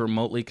way to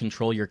remotely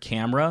control your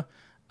camera,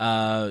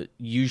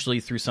 usually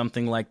through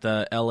something like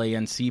the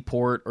LANC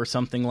port or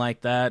something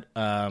like that,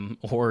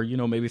 or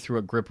maybe through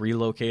a grip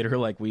relocator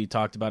like we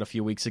talked about a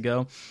few weeks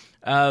ago.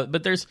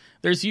 But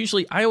there's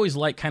usually, I always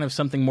like kind of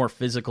something more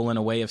physical in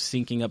a way of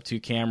syncing up 2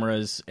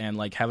 cameras and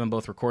like having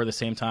both record at the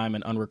same time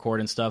and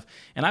unrecord and stuff.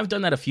 And I've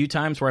done that a few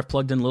times where I've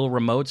plugged in little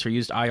remotes or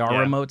used IR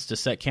remotes to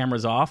set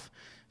cameras off.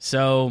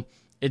 So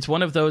it's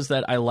one of those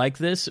that I like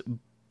this,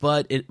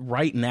 but it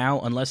right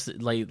now, unless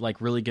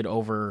like really get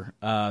over,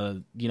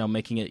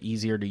 making it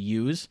easier to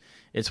use,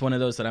 it's one of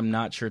those that I'm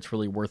not sure it's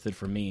really worth it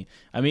for me.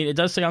 I mean, it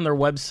does say on their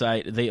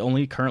website they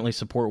only currently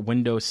support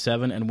Windows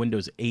 7 and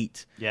Windows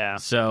 8. Yeah.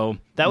 So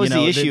that was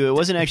the issue. It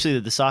wasn't actually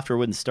that the software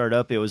wouldn't start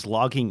up. It was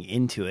logging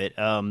into it.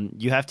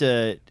 You have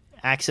to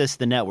access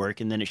the network,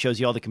 and then it shows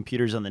you all the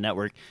computers on the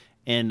network.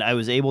 And I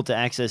was able to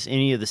access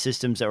any of the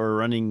systems that were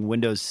running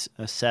Windows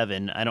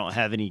 7. I don't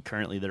have any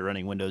currently that are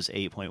running Windows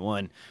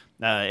 8.1.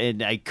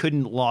 And I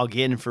couldn't log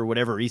in for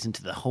whatever reason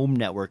to the home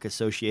network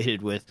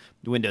associated with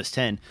Windows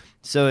 10.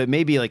 So it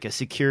may be like a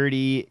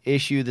security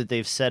issue that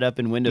they've set up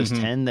in Windows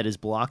 10 that is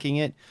blocking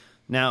it.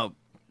 Now,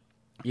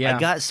 I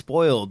got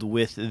spoiled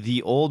with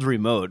the old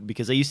remote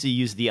because I used to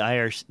use the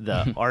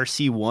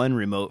RC1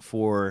 remote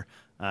for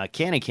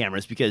Canon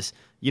cameras because,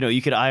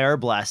 you could IR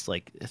blast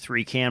like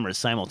 3 cameras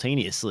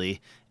simultaneously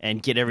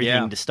and get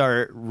everything to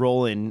start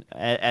rolling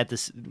at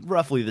this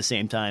roughly the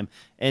same time.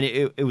 And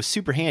it was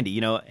super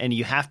handy, and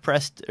you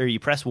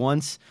press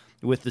once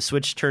with the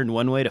switch turned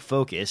one way to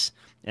focus,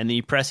 and then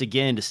you press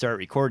again to start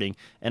recording.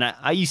 And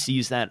I used to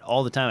use that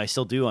all the time. I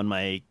still do on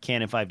my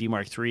Canon 5D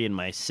Mark III and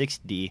my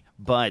 6D.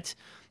 But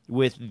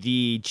with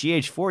the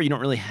GH4, you don't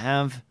really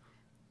have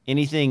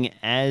anything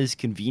as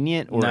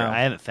convenient, or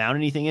I haven't found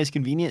anything as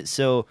convenient.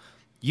 So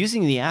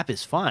using the app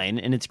is fine,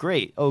 and it's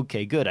great.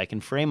 Okay, good. I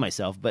can frame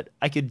myself, but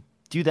I could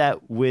do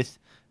that with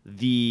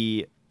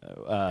the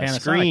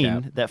screen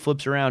app that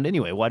flips around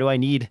anyway. Why do I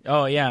need?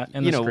 Oh yeah,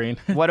 and the screen.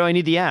 Why do I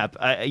need the app?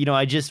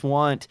 I just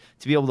want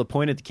to be able to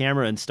point at the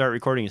camera and start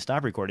recording and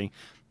stop recording.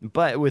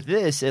 But with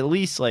this, at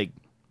least like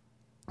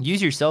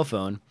use your cell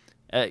phone.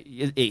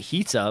 It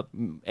heats up,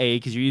 A,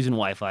 because you're using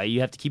Wi-Fi. You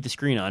have to keep the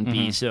screen on,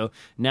 B. So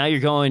now you're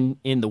going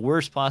in the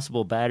worst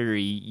possible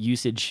battery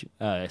usage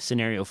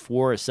scenario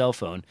for a cell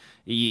phone.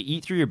 You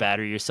eat through your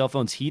battery, your cell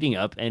phone's heating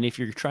up, and if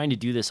you're trying to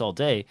do this all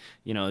day,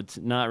 it's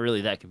not really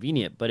that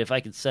convenient. But if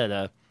I could set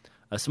a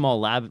small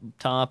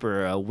laptop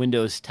or a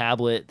Windows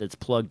tablet that's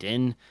plugged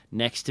in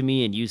next to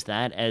me and use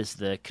that as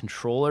the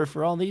controller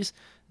for all these,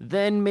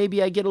 then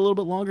maybe I get a little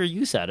bit longer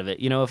use out of it.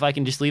 If I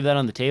can just leave that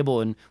on the table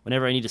and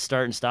whenever I need to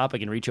start and stop, I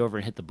can reach over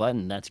and hit the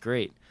button, that's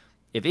great.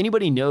 If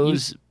anybody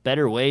knows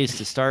better ways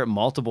to start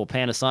multiple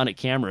Panasonic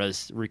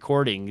cameras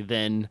recording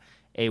than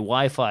a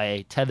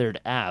Wi-Fi tethered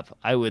app,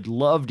 I would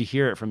love to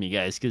hear it from you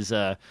guys because,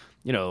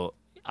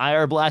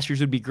 IR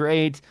blasters would be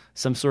great.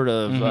 Some sort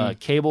of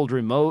cabled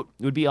remote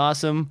would be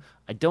awesome.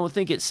 I don't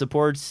think it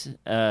supports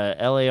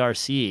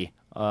LARC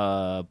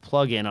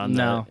plug-in on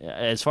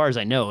as far as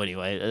I know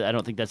anyway. I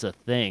don't think that's a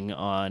thing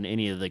on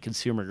any of the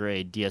consumer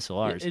grade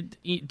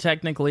DSLRs.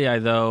 Technically,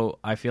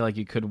 I feel like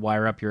you could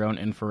wire up your own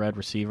infrared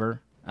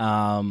receiver.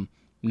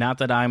 Not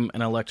that I'm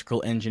an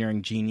electrical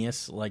engineering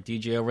genius like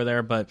DJ over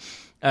there, but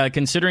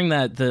considering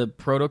that the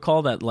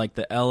protocol that like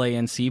the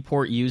LANC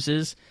port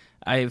uses,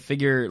 I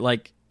figure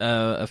like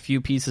a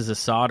few pieces of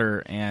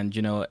solder and,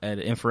 an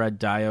infrared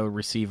diode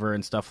receiver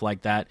and stuff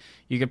like that,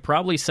 you could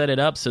probably set it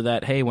up so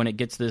that, hey, when it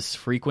gets this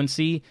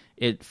frequency,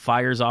 it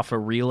fires off a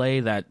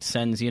relay that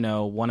sends,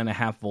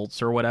 1.5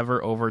 volts or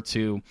whatever over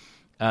to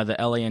the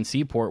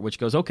LANC port, which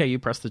goes, okay, you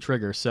press the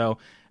trigger. So,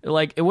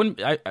 it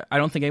wouldn't. I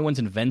don't think anyone's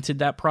invented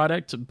that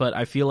product, but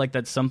I feel like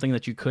that's something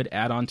that you could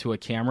add on to a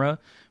camera.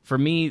 For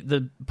me,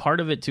 the part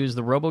of it too is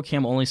the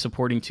RoboCam only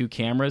supporting 2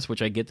 cameras,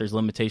 which I get. There's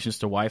limitations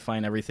to Wi-Fi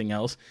and everything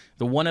else.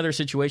 The one other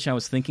situation I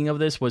was thinking of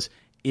this was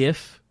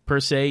if, per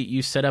se,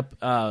 you set up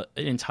an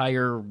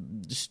entire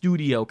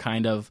studio,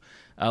 kind of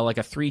like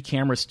a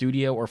 3-camera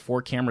studio or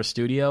 4-camera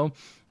studio.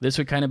 This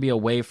would kind of be a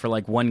way for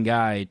one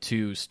guy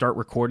to start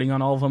recording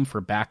on all of them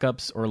for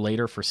backups or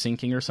later for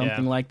syncing or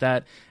something like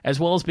that,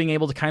 as well as being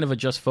able to kind of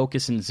adjust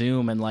focus and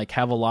zoom and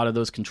have a lot of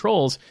those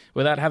controls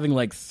without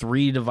having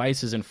 3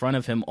 devices in front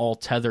of him all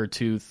tethered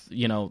to,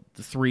 the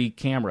 3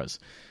 cameras.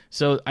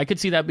 So I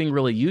could see that being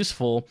really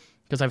useful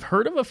because I've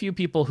heard of a few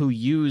people who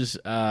use,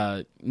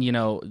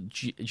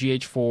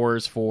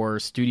 GH4s for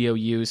studio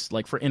use,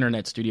 for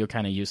internet studio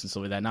kind of use and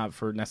stuff like that, not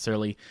for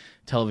necessarily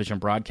television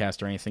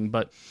broadcast or anything,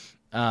 but...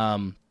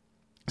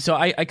 So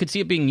I could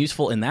see it being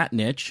useful in that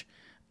niche,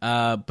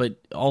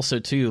 but also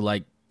too,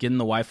 getting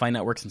the Wi-Fi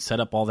networks and set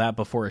up all that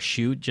before a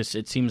shoot,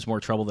 it seems more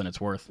trouble than it's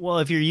worth. Well,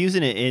 if you're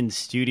using it in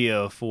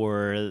studio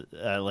for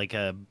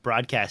a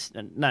broadcast,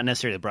 not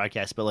necessarily a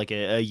broadcast, but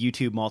a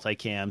YouTube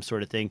multicam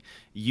sort of thing,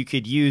 you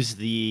could use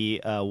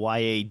the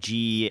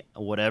YAG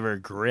whatever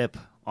grip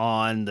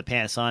on the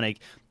Panasonic,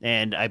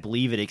 and I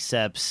believe it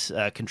accepts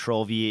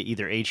control via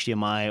either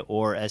HDMI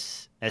or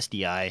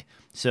SDI.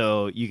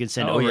 So you can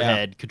send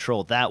overhead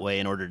control that way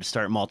in order to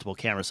start multiple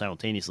cameras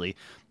simultaneously.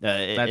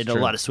 And a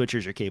lot of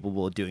switchers are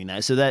capable of doing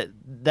that. So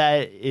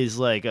that is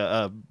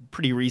a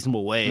pretty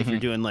reasonable way if you're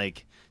doing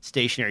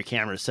stationary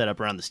cameras set up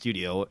around the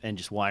studio and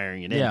just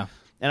wiring it in. Yeah.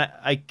 And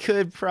I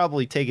could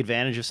probably take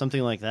advantage of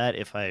something like that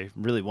if I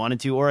really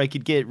wanted to, or I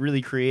could get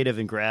really creative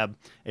and grab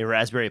a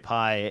Raspberry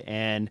Pi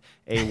and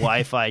a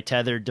Wi-Fi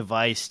tethered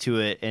device to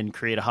it and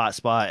create a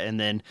hotspot and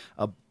then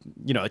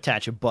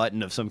attach a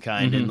button of some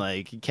kind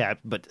and cap.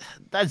 But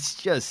that's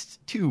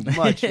just too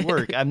much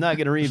work. I'm not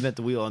going to reinvent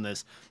the wheel on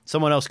this.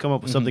 Someone else come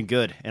up with something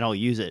good and I'll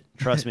use it.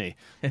 Trust me.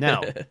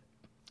 Now,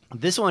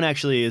 this one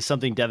actually is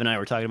something Devin and I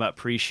were talking about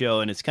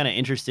pre-show, and it's kind of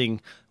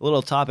interesting, a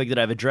little topic that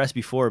I've addressed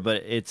before, but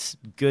it's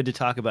good to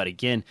talk about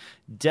again.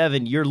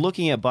 Devin, you're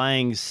looking at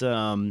buying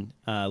some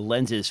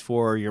lenses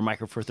for your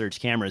Micro Four Thirds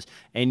cameras,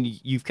 and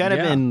you've kind of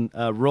been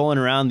rolling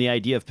around the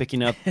idea of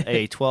picking up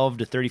a 12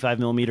 to 35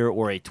 millimeter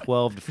or a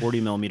 12 to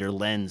 40 millimeter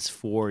lens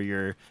for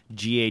your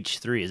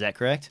GH3. Is that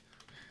correct?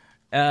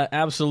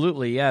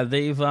 Absolutely, yeah.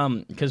 They've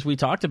because we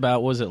talked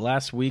about, was it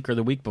last week or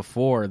the week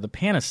before, the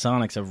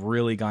Panasonics have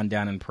really gone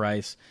down in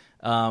price.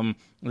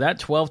 That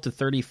 12 to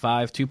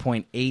 35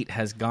 2.8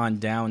 has gone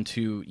down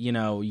to,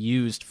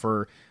 used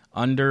for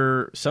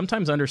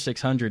sometimes under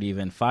 600,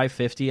 even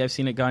 550 I've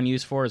seen it gone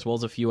used for, as well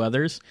as a few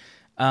others.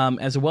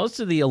 As well as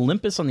to the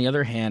Olympus, on the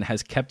other hand,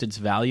 has kept its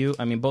value.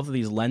 I mean, both of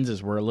these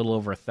lenses were a little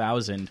over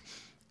 $1,000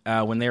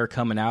 when they were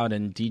coming out,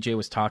 and DJ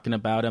was talking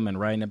about them and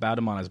writing about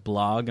them on his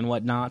blog and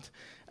whatnot.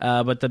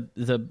 But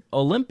the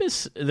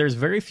Olympus, there's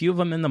very few of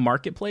them in the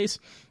marketplace,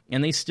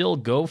 and they still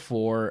go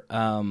for,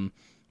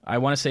 I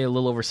want to say a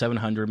little over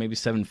 700, maybe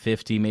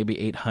 750, maybe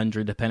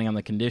 800, depending on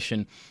the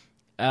condition.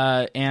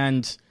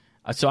 And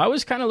so I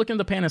was kind of looking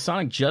at the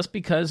Panasonic just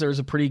because there's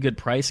a pretty good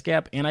price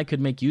gap, and I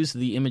could make use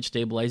of the image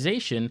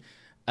stabilization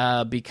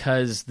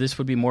because this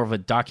would be more of a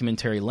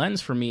documentary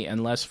lens for me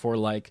and less for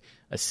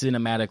a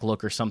cinematic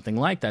look or something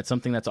like that,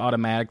 something that's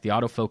automatic. The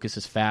autofocus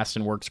is fast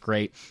and works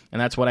great, and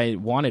that's what I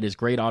wanted, is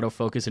great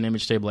autofocus and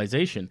image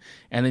stabilization.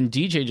 And then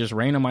DJ just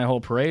rained on my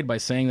whole parade by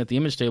saying that the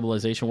image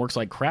stabilization works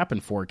like crap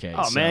in 4K.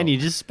 Oh, man, you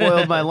just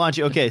spoiled my launch.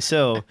 Okay,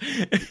 so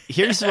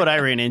here's what I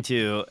ran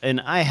into, and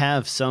I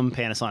have some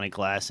Panasonic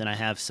glass, and I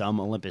have some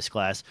Olympus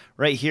glass.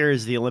 Right here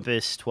is the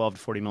Olympus 12 to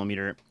 40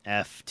 millimeter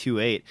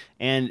f2.8,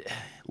 and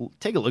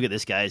take a look at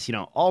this, guys.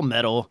 All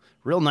metal,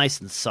 real nice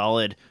and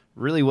solid,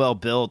 really well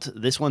built.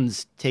 This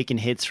one's taken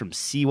hits from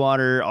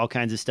seawater, all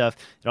kinds of stuff.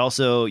 It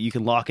also, you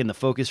can lock in the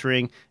focus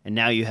ring, and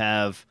now you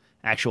have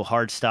actual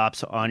hard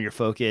stops on your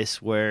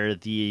focus where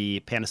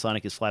the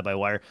Panasonic is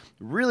fly-by-wire.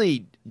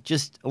 Really,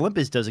 just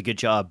Olympus does a good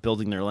job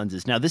building their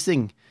lenses. Now, this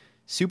thing,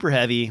 super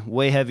heavy,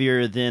 way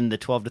heavier than the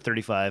 12 to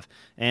 35,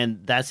 and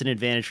that's an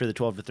advantage for the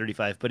 12 to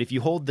 35. But if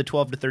you hold the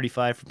 12 to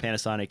 35 from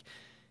Panasonic,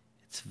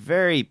 it's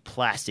very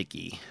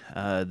plasticky.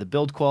 The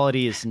build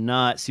quality is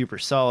not super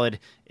solid.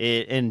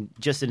 And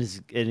just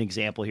as an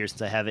example here,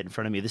 since I have it in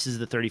front of me, this is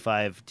the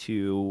 35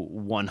 to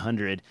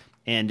 100.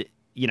 And,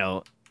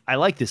 I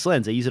like this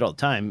lens. I use it all the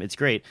time. It's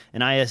great.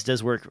 And IS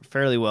does work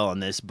fairly well on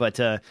this, but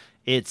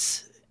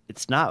it's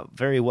not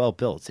very well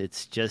built.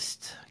 It's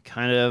just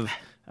kind of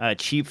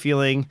cheap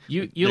feeling.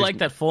 You like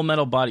that full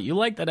metal body. You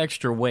like that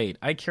extra weight.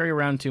 I carry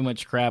around too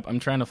much crap. I'm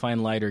trying to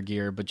find lighter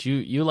gear, but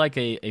you like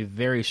a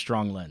very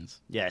strong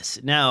lens. Yes.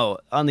 Now,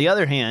 on the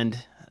other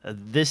hand,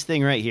 this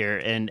thing right here,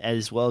 and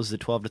as well as the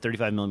 12 to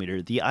 35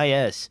 millimeter, the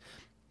IS,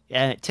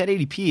 At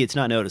 1080p, it's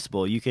not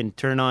noticeable. You can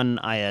turn on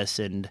IS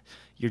and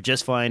you're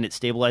just fine. It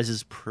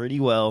stabilizes pretty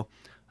well.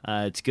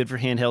 It's good for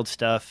handheld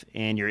stuff,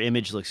 and your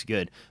image looks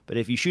good. But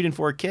if you shoot in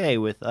 4K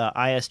with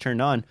IS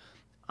turned on,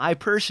 I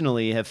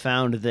personally have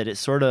found that it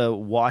sort of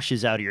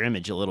washes out your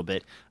image a little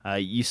bit.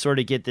 You sort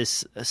of get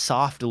this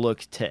soft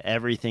look to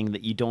everything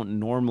that you don't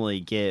normally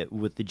get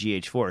with the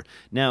GH4.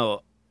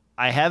 Now,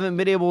 I haven't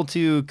been able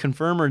to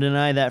confirm or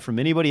deny that from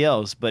anybody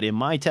else, but in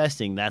my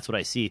testing, that's what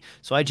I see.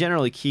 So I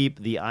generally keep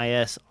the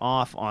IS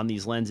off on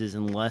these lenses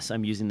unless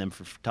I'm using them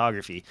for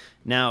photography.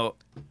 Now,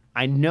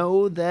 I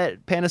know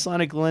that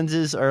Panasonic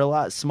lenses are a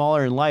lot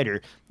smaller and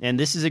lighter, and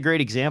this is a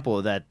great example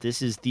of that.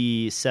 This is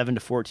the 7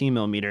 to 14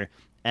 millimeter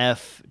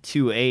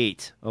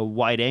f2.8, a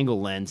wide-angle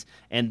lens,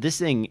 and this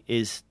thing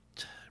is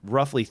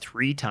roughly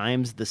 3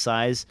 times the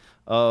size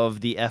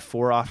of the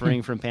f4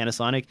 offering from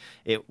Panasonic.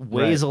 It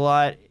weighs a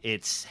lot.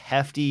 It's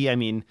hefty. I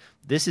mean,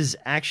 this is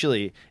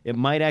actually, it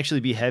might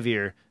actually be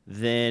heavier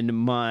than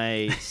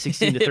my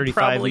 16 to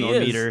 35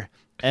 millimeter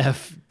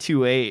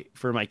f2.8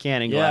 for my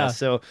Canon glass.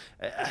 So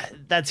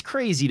that's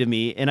crazy to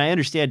me, and I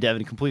understand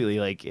Devin completely.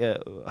 Like,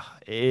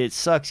 it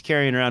sucks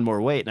carrying around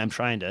more weight, and I'm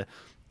trying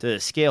to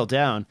scale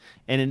down.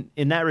 And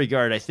in that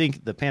regard, I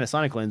think the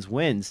Panasonic lens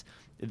wins.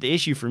 The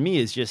issue for me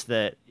is just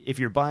that if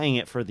you're buying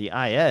it for the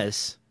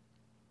IS,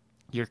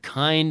 you're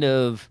kind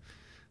of,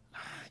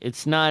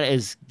 it's not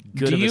as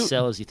good of a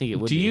sell as you think it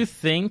would be. Do you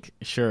think,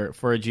 sure,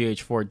 for a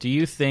GH4, do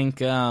you think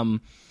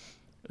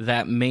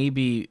that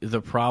maybe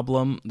the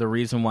problem, the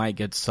reason why it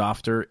gets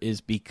softer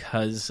is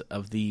because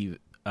of the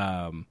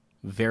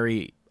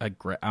very, I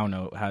don't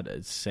know how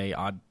to say,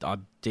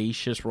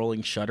 audacious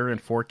rolling shutter in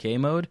 4K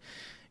mode?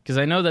 Because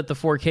I know that the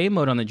 4K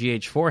mode on the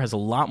GH4 has a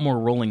lot more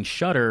rolling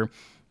shutter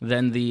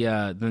than the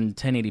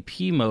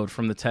 1080p mode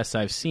from the tests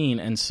I've seen,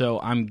 and so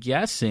I'm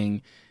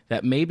guessing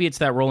that maybe it's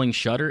that rolling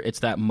shutter, it's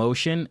that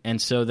motion,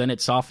 and so then it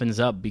softens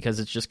up because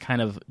it's just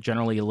kind of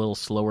generally a little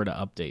slower to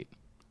update.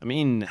 I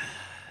mean,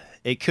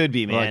 it could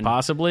be, man. Like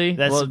possibly.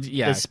 That's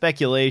the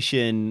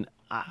speculation.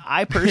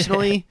 I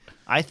personally,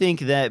 I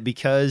think that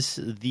because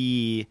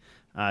the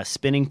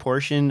spinning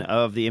portion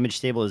of the image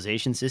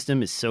stabilization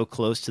system is so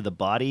close to the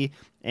body,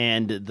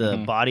 and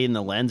the body and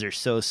the lens are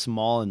so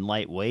small and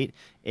lightweight,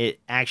 it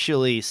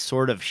actually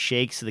sort of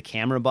shakes the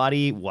camera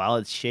body while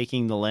it's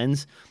shaking the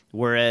lens,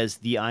 whereas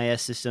the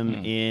IS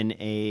system in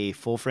a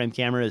full-frame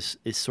camera is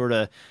sort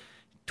of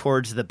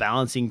towards the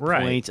balancing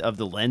point of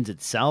the lens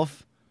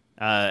itself.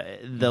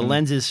 The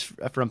lenses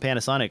from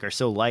Panasonic are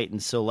so light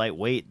and so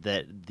lightweight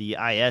that the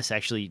IS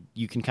actually,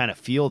 you can kind of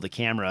feel the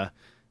camera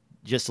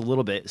just a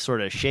little bit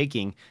sort of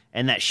shaking,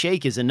 and that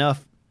shake is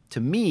enough to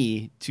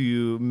me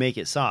to make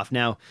it soft.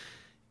 Now,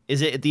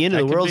 is it at the end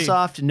of the world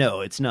soft?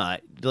 No, it's not.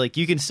 Like,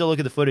 you can still look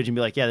at the footage and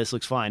be like, yeah, this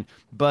looks fine.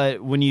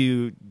 But when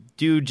you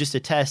do just a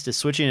test of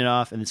switching it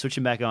off and then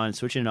switching back on,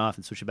 switching it off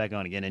and switching it back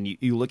on again, and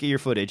you look at your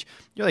footage,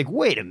 you're like,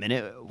 wait a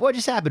minute, what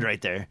just happened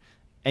right there?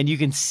 And you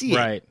can see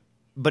it.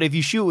 But if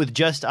you shoot with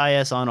just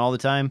IS on all the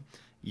time,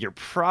 you're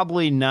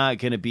probably not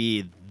going to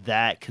be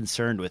that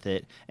concerned with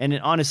it. And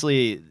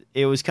honestly,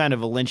 it was kind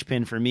of a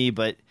linchpin for me,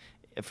 but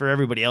for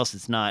everybody else,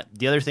 it's not.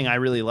 The other thing I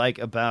really like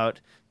about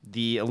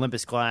the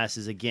Olympus glass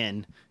is,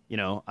 again, you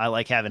know, I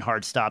like having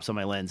hard stops on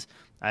my lens.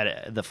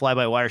 The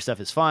fly-by-wire stuff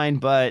is fine,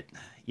 but,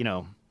 you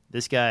know,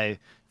 this guy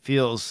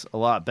feels a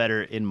lot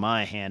better in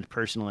my hand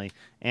personally.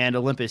 And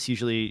Olympus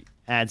usually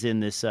adds in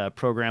this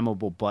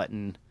programmable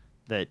button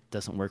that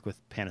doesn't work with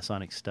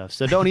Panasonic stuff.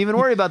 So don't even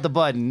worry about the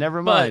button.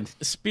 Never mind.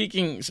 But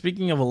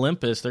speaking of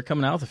Olympus, they're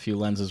coming out with a few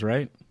lenses,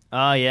 right?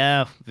 Oh,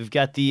 yeah. We've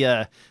got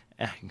the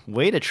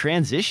way to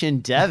transition,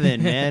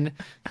 Devin, man.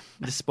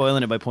 Just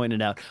spoiling it by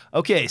pointing it out.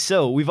 Okay,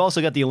 so we've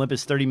also got the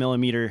Olympus 30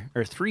 millimeter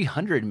or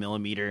 300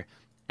 millimeter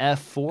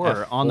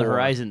f4 on the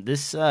horizon.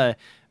 This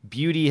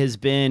beauty has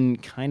been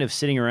kind of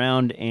sitting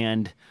around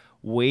and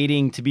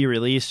waiting to be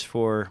released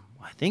for,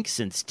 I think,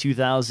 since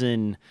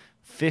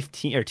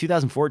 2015 or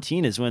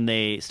 2014 is when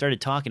they started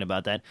talking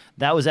about that.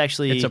 That was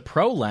actually... It's a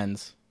pro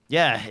lens.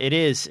 Yeah, it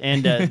is.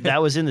 And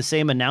that was in the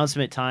same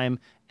announcement time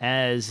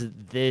as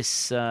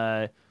this...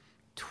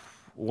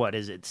 what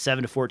is it,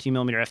 7 to 14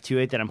 millimeter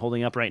f2.8 that I'm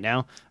holding up right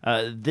now.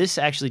 This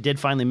actually did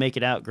finally make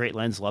it out. Great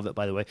lens, love it,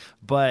 by the way.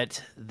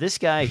 But this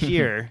guy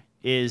here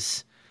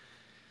it's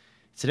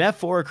an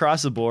f4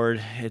 across the board.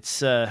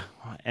 It's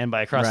and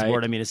by across the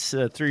board I mean it's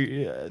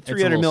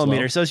 300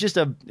 millimeter. So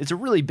it's a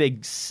really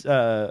big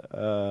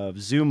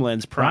zoom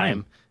lens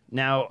prime.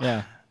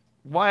 Now,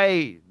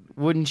 why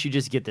wouldn't you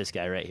just get this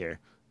guy right here?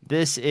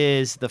 This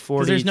is the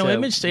 40. There's no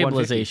image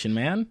stabilization,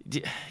 man.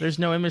 There's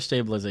no image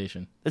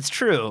stabilization. That's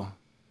true.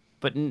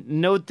 But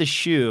note the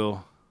shoe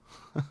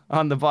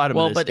on the bottom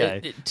of this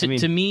guy.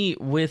 To me,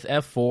 with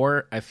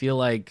F4, I feel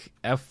like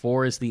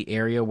F4 is the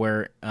area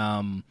where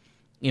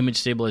image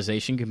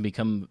stabilization can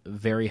become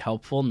very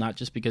helpful, not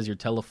just because you're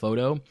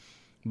telephoto,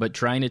 but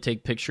trying to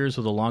take pictures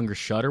with a longer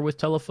shutter with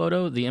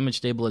telephoto, the image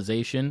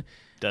stabilization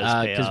does pay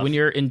off. Because when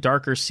you're in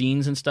darker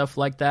scenes and stuff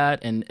like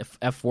that, and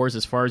F4 is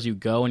as far as you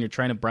go, and you're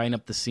trying to brighten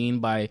up the scene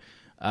by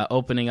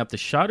opening up the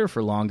shutter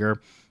for longer,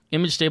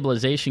 image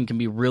stabilization can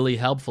be really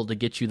helpful to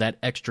get you that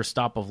extra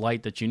stop of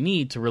light that you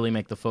need to really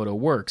make the photo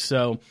work.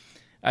 So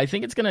I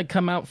think it's going to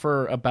come out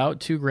for about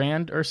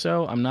 $2,000 or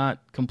so. I'm not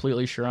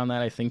completely sure on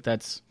that. I think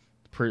that's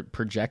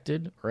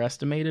projected or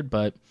estimated,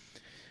 but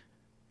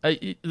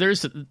I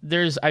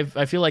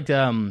feel like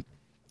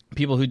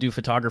people who do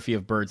photography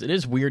of birds, it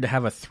is weird to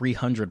have a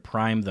 300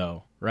 prime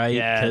though, right?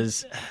 Yeah.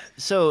 Because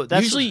so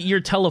that's usually your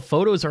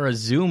telephotos are a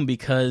zoom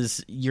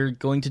because you're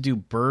going to do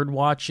bird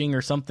watching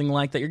or something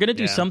like that. You're going to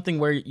do something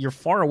where you're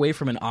far away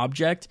from an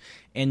object,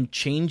 and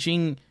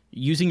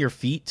using your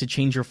feet to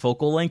change your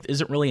focal length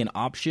isn't really an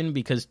option,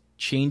 because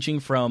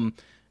changing from,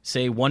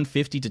 say,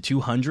 150 to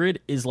 200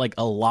 is like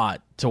a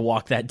lot to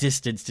walk that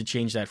distance to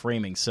change that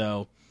framing.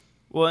 So,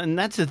 well, and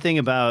that's the thing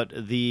about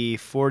the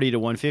 40 to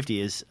 150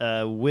 is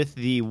with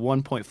the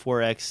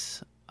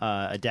 1.4x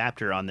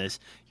adapter on this,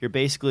 you're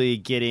basically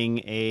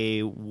getting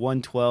a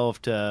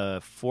 112 to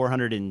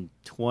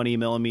 420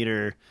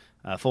 millimeter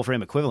full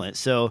frame equivalent.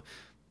 So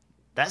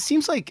that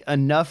seems like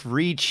enough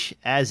reach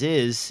as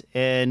is,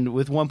 and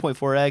with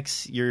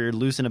 1.4x, you're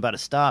losing about a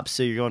stop,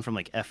 so you're going from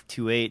like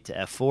f2.8 to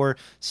f4.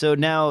 So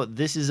now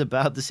this is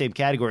about the same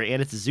category,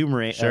 and it's a zoom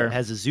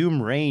has a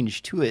zoom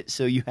range to it,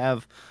 so you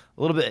have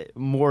a little bit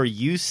more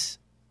use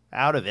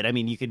out of it. I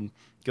mean, you can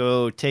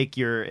go take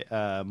your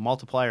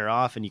multiplier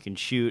off, and you can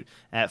shoot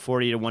at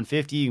 40 to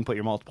 150. You can put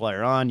your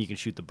multiplier on. You can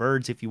shoot the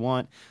birds if you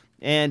want.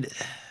 And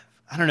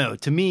I don't know.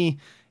 To me,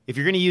 if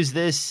you're going to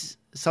use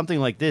something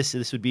like this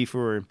would be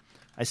for,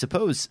 I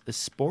suppose,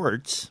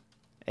 sports,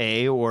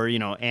 or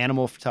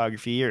animal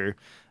photography, or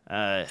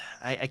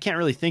I can't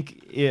really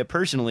think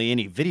personally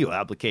any video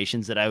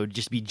applications that I would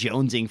just be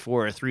jonesing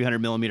for a 300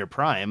 millimeter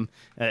prime.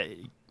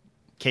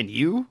 Can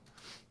you?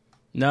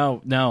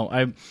 No,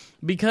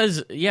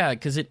 because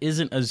it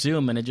isn't a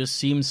zoom, and it just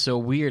seems so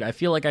weird. I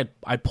feel like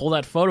I'd pull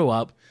that photo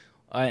up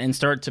and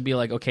start to be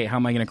like, okay, how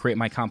am I going to create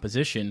my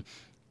composition?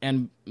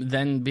 And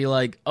then be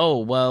like, oh,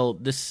 well,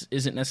 this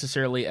isn't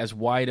necessarily as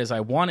wide as I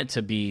want it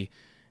to be,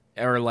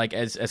 or like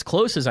as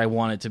close as I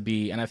want it to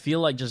be. And I feel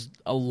like just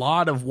a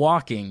lot of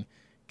walking,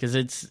 because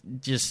it's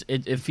just,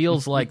 it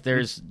feels like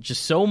there's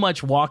just so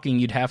much walking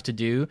you'd have to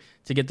do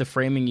to get the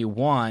framing you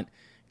want,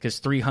 because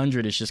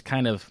 300 is just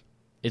kind of,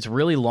 it's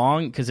really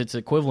long, because it's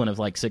equivalent of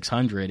like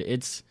 600.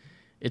 It's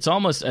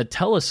almost a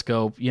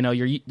telescope,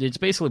 it's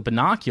basically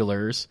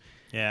binoculars.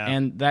 Yeah.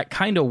 And that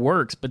kind of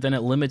works, but then it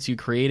limits you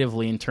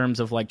creatively in terms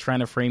of like trying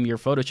to frame your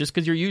photos, just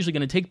because you're usually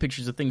going to take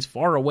pictures of things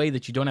far away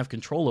that you don't have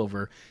control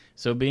over.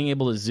 So being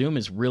able to zoom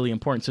is really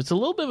important. So it's a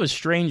little bit of a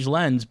strange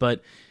lens,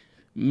 but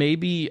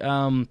maybe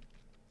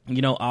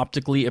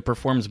optically it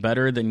performs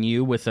better than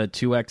you with a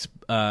 2x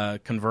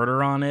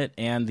converter on it,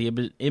 and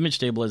the image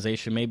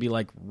stabilization may be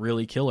like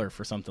really killer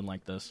for something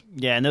like this.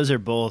 Yeah, and those are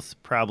both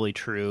probably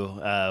true,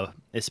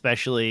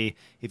 especially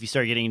if you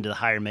start getting into the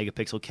higher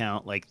megapixel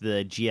count, like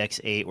the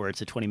GX8, where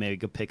it's a 20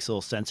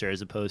 megapixel sensor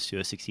as opposed to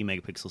a 16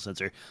 megapixel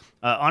sensor.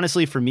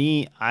 Honestly, for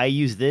me, I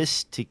use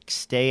this to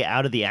stay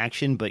out of the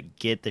action but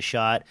get the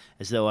shot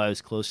as though I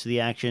was close to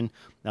the action.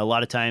 Now, a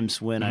lot of times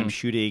when I'm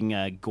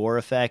shooting gore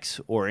effects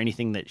or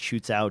anything that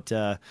shoots out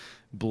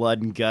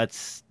blood and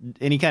guts,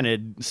 any kind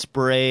of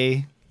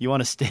spray you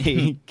want to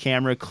stay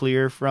camera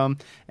clear from.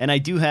 And I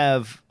do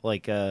have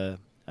like a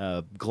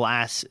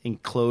glass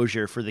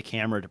enclosure for the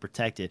camera to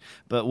protect it.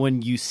 But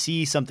when you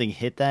see something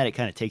hit that, it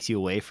kind of takes you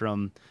away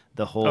from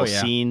the whole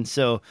scene.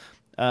 So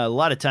a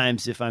lot of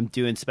times if I'm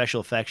doing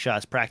special effects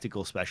shots,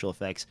 practical special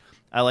effects,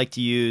 I like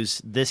to use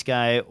this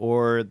guy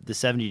or the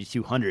 70 to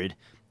 200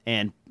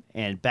 and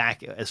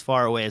back as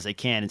far away as I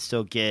can and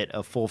still get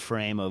a full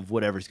frame of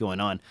whatever's going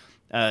on.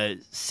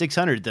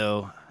 600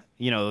 though,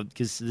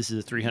 because this is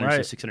a 300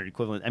 to 600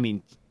 equivalent. I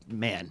mean,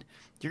 man,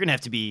 you're going to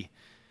have to be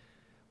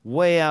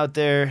way out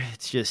there.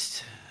 It's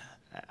just,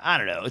 I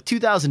don't know.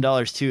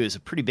 $2,000 too is a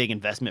pretty big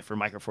investment for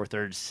Micro Four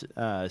Thirds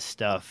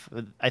stuff.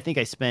 I think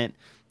I spent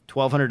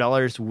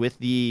 $1,200 with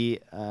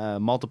the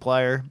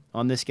multiplier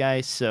on this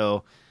guy.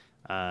 So,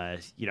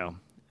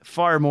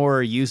 far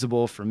more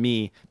usable for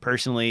me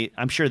personally.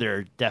 I'm sure there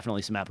are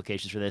definitely some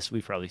applications for this.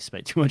 We've probably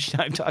spent too much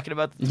time talking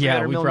about the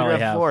 300 we millimeter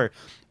probably have. F4.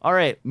 All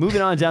right,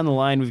 moving on down the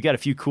line, we've got a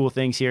few cool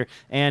things here,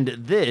 and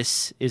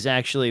this is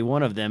actually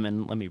one of them.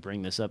 And let me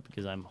bring this up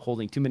because I'm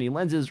holding too many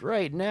lenses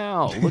right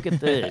now. Look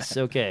at this.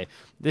 Okay,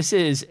 this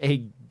is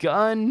a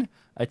gun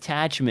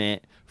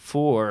attachment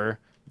for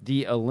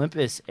the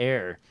Olympus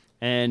Air.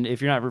 And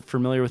if you're not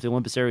familiar with the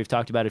Olympus Air, we've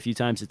talked about it a few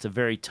times. It's a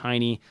very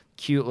tiny,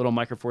 cute little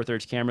Micro Four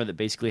Thirds camera that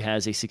basically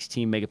has a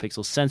 16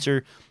 megapixel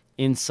sensor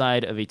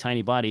inside of a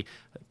tiny body.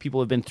 People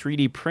have been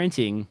 3D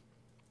printing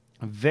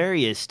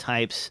various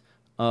types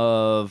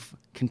of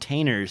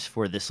containers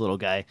for this little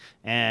guy.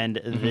 And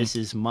this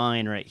is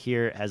mine right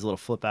here. It has a little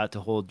flip out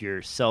to hold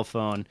your cell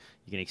phone.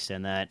 You can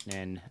extend that,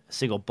 and a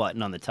single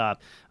button on the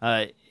top.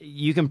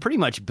 You can pretty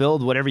much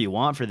build whatever you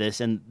want for this,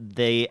 and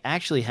they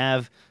actually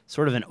have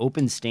sort of an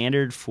open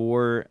standard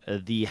for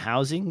the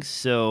housing.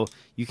 So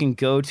you can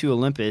go to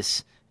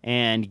Olympus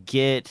and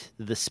get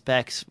the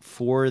specs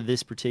for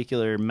this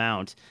particular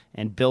mount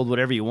and build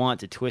whatever you want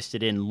to twist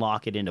it in,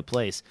 lock it into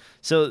place.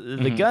 So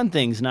the gun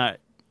thing's not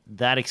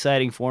that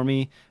exciting for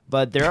me,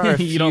 but there are a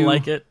few... You don't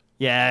like it?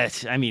 Yeah,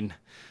 I mean,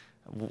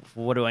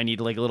 what do I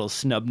need, like a little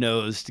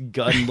snub-nosed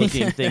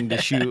gun-looking thing to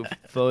shoot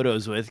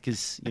photos with?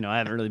 Because, I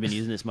haven't really been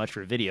using this much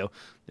for video.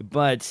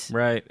 But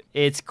right.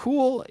 It's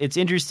cool. It's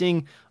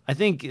interesting. I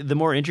think the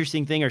more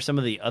interesting thing are some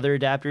of the other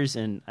adapters,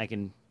 and I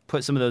can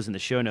put some of those in the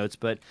show notes,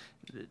 but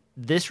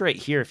this right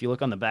here, if you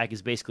look on the back,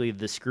 is basically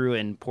the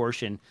screw-in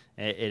portion.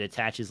 It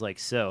attaches like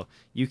so.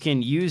 You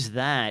can use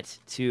that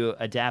to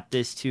adapt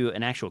this to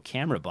an actual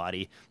camera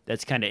body.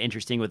 That's kind of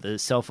interesting with the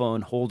cell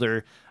phone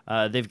holder.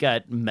 They've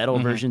got metal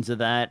versions of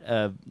that.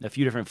 A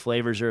few different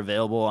flavors are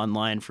available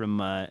online from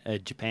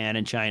Japan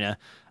and China.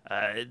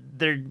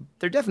 They're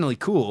definitely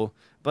cool,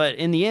 but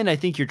in the end, I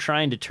think you're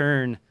trying to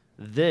turn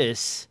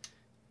this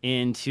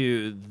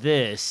into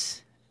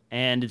this,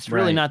 and it's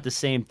really not the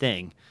same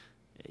thing.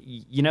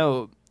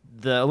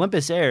 The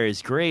Olympus Air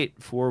is great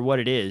for what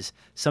it is,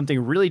 something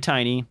really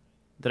tiny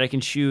that I can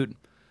shoot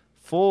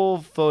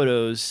full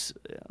photos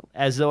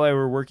as though I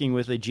were working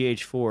with a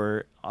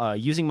GH4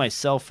 using my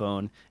cell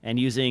phone and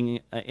using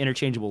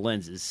interchangeable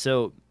lenses.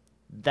 So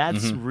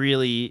that's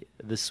really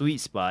the sweet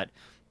spot.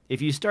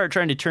 If you start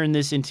trying to turn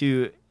this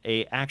into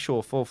a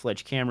actual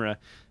full-fledged camera,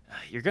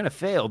 you're going to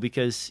fail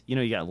because,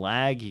 you got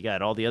lag, you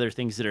got all the other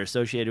things that are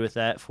associated with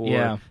that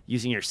for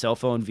using your cell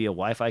phone via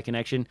Wi-Fi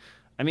connection.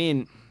 I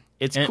mean,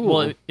 it's cool.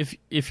 Well,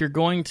 if you're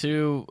going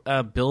to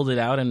build it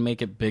out and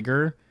make it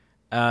bigger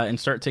and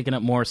start taking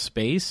up more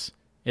space,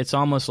 it's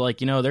almost like,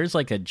 there's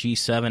like a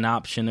G7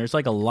 option. There's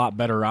like a lot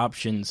better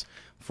options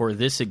for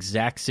this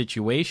exact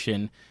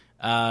situation.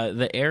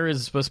 The Air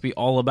is supposed to be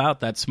all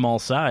about that small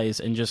size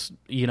and just,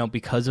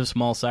 because of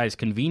small size,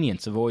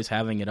 convenience of always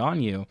having it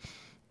on you.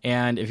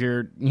 And if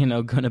you're,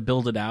 going to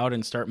build it out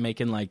and start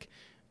making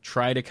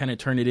try to kind of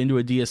turn it into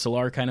a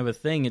DSLR kind of a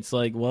thing, it's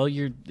like, well,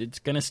 it's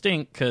going to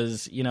stink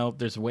because,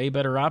 there's way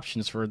better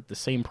options for the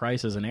same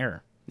price as an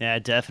Air. Yeah,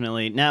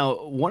 definitely.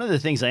 Now, one of the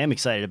things I am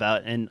excited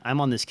about, and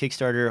I'm on this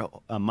Kickstarter,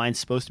 mine's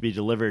supposed to be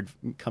delivered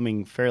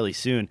coming fairly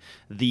soon,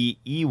 the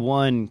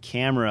E1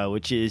 camera,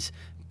 which is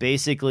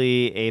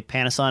basically a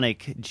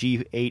Panasonic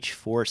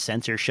GH4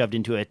 sensor shoved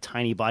into a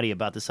tiny body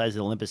about the size of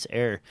the Olympus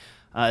Air.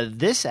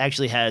 This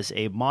actually has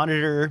a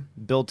monitor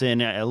built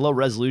in, a low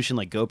resolution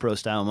like GoPro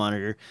style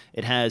monitor.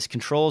 It has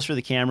controls for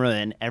the camera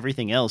and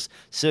everything else.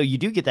 So you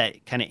do get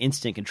that kind of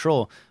instant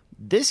control.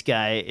 This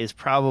guy is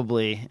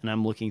probably, and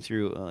I'm looking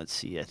through, let's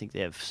see, I think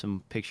they have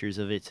some pictures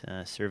of it,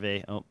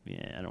 survey. Oh,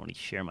 yeah, I don't want to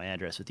share my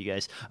address with you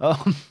guys.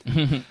 Oh,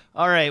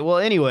 all right. Well,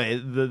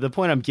 anyway, the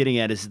point I'm getting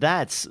at is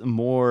that's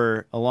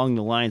more along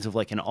the lines of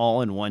like an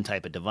all-in-one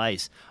type of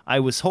device.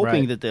 I was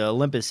hoping that the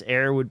Olympus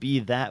Air would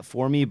be that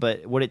for me,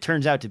 but what it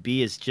turns out to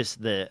be is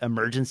just the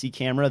emergency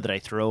camera that I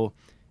throw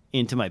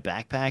into my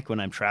backpack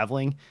when I'm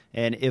traveling.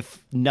 And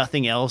if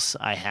nothing else,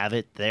 I have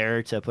it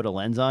there to put a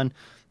lens on.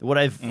 What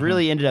I've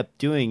really ended up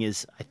doing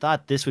is I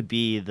thought this would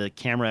be the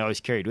camera I always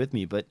carried with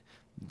me, but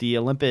the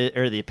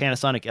the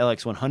Panasonic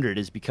LX100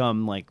 has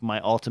become like my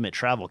ultimate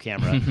travel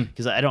camera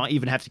because I don't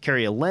even have to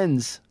carry a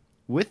lens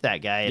with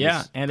that guy.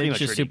 And it's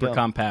just super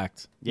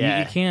compact.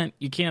 Yeah,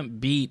 you can't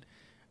beat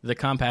the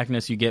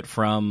compactness you get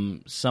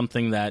from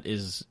something that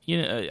is,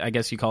 I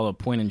guess you call it a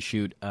point and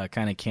shoot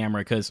kind of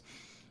camera, because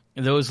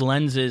those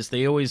lenses,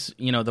 they always,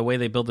 the way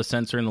they build the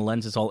sensor and the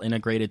lens is all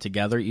integrated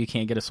together. You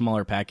can't get a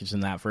smaller package than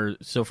that.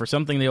 So for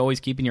something they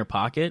always keep in your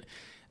pocket,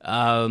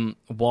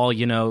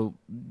 while,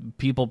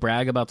 people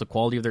brag about the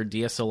quality of their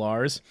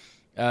DSLRs,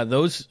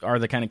 those are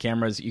the kind of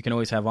cameras you can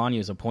always have on you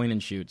as a point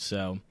and shoot.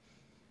 So,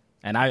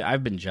 and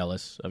I've been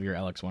jealous of your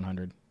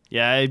LX100.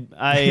 Yeah,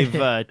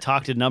 I've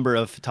talked a number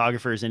of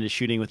photographers into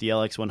shooting with the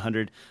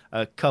LX100.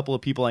 A couple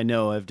of people I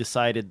know have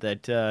decided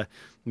that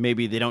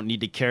maybe they don't need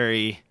to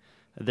carry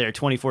their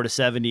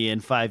 24-70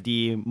 and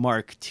 5D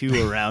Mark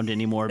II around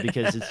anymore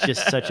because it's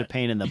just such a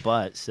pain in the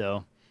butt.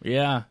 So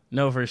yeah,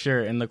 no, for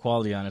sure, and the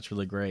quality on it's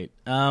really great.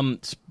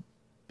 And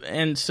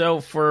so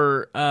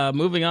for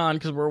moving on,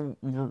 because we're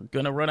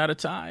gonna run out of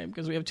time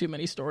because we have too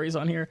many stories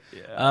on here.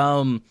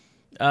 Yeah.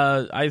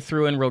 I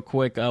threw in real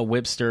quick.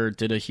 Whipster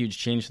did a huge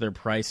change to their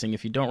pricing.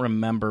 If you don't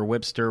remember,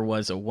 Whipster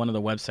was one of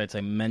the websites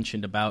I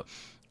mentioned about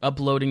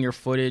uploading your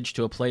footage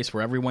to a place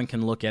where everyone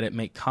can look at it,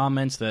 make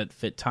comments that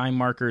fit time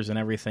markers and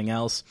everything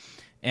else.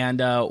 And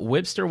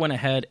Whipster went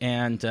ahead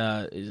and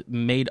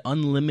made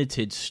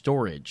unlimited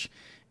storage.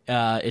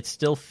 It's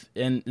still,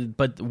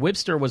 but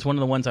Whipster was one of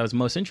the ones I was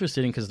most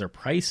interested in because their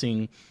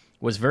pricing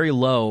was very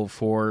low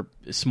for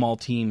small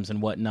teams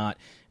and whatnot.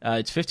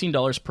 It's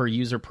 $15 per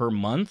user per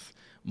month,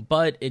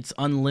 but it's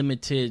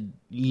unlimited,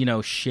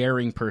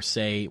 sharing per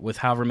se with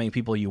however many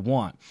people you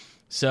want.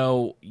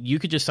 So you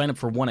could just sign up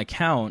for one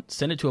account,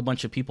 send it to a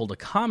bunch of people to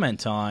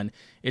comment on.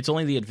 It's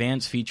only the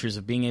advanced features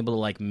of being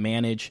able to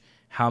manage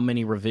how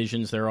many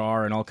revisions there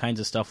are and all kinds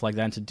of stuff like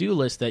that, and to-do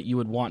list that you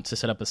would want to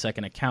set up a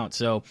second account.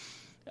 So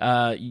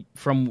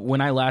from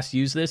when I last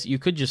used this, you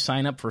could just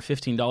sign up for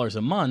 $15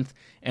 a month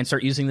and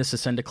start using this to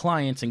send to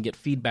clients and get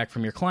feedback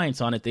from your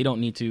clients on it. They don't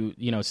need to,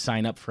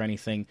 sign up for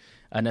anything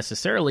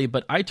necessarily,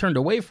 but I turned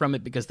away from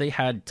it because they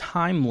had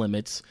time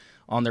limits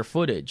on their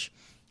footage.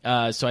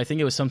 So I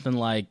think it was something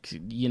like,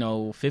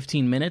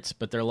 15 minutes,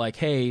 but they're like,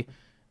 hey,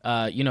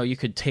 you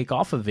could take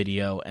off a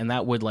video and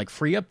that would like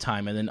free up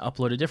time and then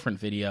upload a different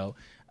video.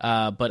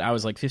 But I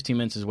was like, 15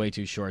 minutes is way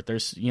too short.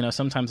 There's,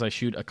 sometimes I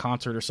shoot a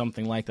concert or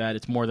something like that.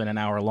 It's more than an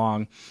hour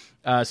long.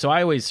 So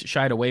I always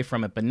shied away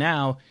from it. But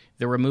now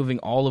they're removing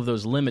all of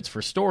those limits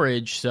for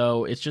storage.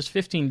 So it's just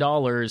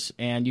 $15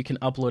 and you can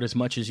upload as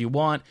much as you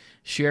want,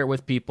 share it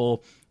with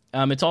people.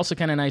 It's also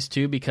kind of nice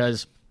too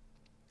because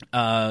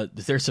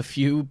there's a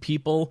few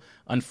people,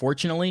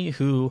 unfortunately,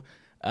 who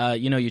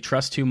you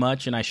trust too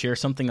much, and I share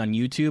something on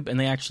YouTube, and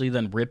they actually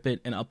then rip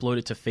it and upload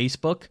it to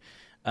Facebook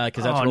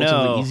because that's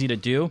relatively easy to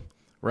do,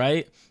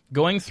 right?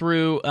 Going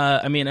through,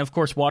 of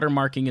course,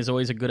 watermarking is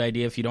always a good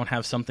idea if you don't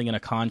have something in a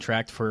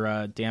contract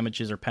for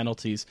damages or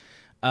penalties.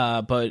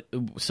 But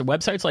so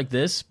websites like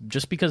this,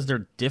 just because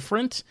they're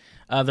different,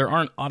 there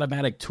aren't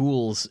automatic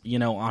tools,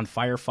 on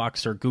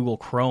Firefox or Google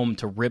Chrome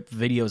to rip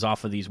videos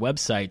off of these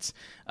websites.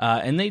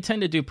 And they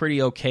tend to do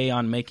pretty okay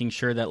on making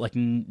sure that like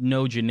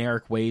no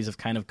generic ways of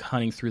kind of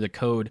cutting through the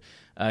code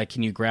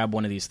can you grab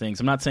one of these things.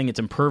 I'm not saying it's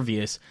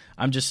impervious.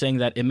 I'm just saying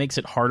that it makes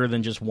it harder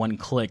than just one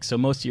click. So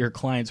most of your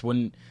clients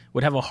would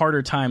have a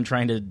harder time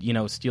trying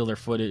to, steal your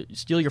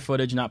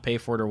footage, not pay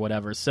for it or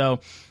whatever. So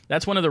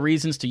that's one of the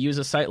reasons to use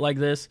a site like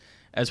this,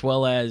 as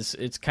well as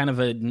it's kind of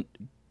a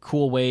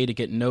cool way to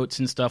get notes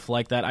and stuff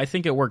like that. I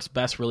think it works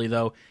best, really,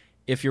 though,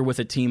 if you're with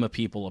a team of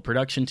people, a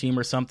production team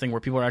or something,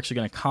 where people are actually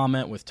going to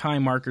comment with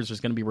time markers,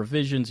 there's going to be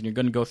revisions, and you're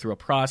going to go through a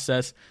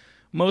process.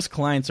 Most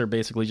clients are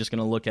basically just going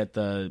to look at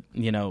the,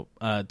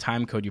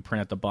 time code you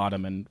print at the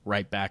bottom and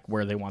write back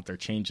where they want their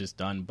changes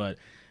done. But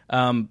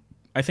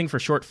I think for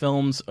short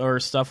films or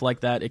stuff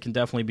like that, it can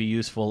definitely be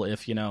useful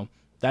if,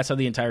 that's how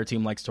the entire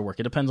team likes to work.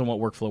 It depends on what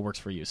workflow works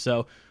for you.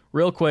 So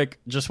real quick,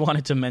 just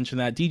wanted to mention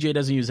that DJ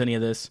doesn't use any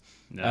of this.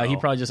 No. He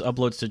probably just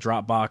uploads to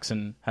Dropbox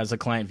and has a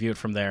client view it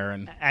from there.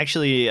 And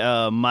actually,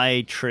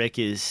 my trick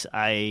is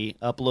I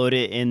upload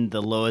it in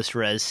the lowest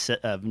res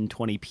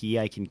 720p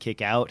I can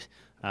kick out,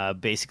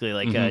 basically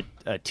like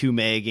a 2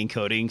 meg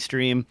encoding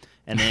stream,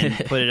 and then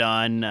put it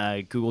on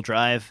Google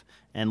Drive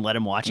and let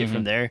them watch it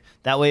from there.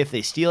 That way, if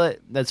they steal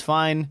it, that's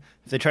fine.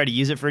 If they try to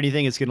use it for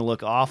anything, it's going to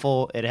look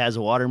awful. It has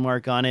a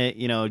watermark on it,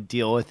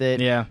 deal with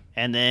it. Yeah.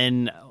 And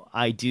then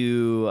I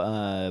do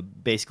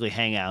basically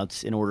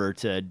Hangouts in order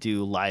to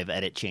do live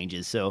edit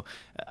changes. So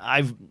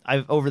I've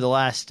over the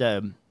last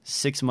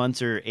 6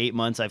 months or 8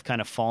 months, I've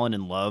kind of fallen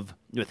in love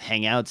with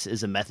Hangouts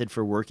as a method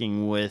for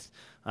working with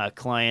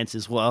clients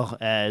as well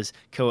as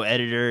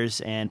co-editors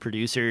and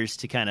producers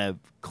to kind of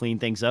clean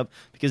things up,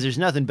 because there's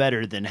nothing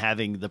better than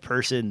having the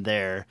person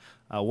there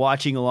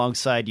watching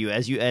alongside you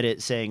as you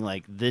edit, saying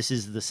like, this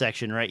is the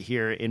section right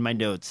here in my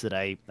notes that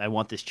I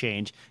want this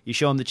change. You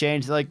show them the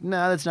change, they're like,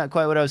 no, that's not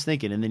quite what I was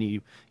thinking. And then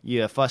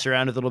you fuss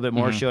around with it a little bit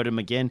more, show them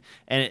again.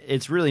 And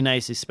it's really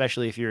nice,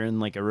 especially if you're in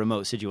like a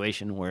remote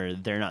situation where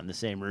they're not in the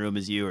same room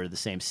as you or the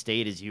same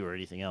state as you or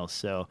anything else.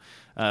 So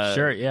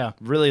sure, yeah.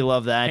 Really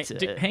love that.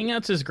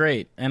 Hangouts is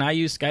great. And I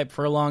used Skype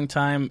for a long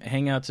time.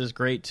 Hangouts is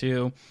great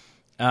too.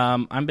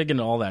 I'm big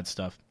into all that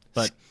stuff.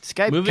 But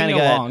Skype kind of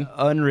got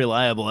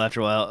unreliable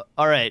after a while.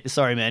 All right,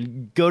 sorry,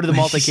 man. Go to the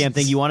multicam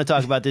thing. You want to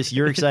talk about this?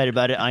 You're excited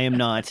about it. I am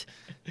not.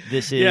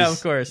 This is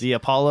of course. The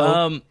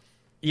Apollo.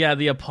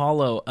 The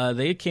Apollo.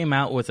 They came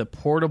out with a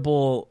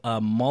portable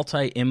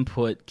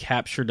multi-input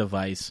capture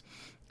device.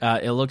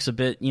 It looks a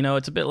bit,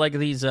 it's a bit like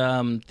these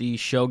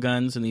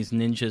Shoguns and these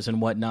ninjas and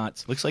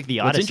whatnots. Looks like the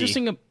Odyssey.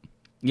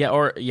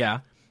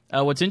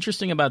 What's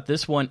interesting about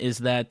this one is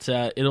that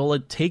it'll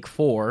take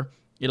 4.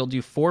 It'll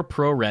do 4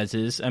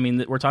 ProReses. I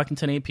mean, we're talking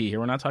 1080p here.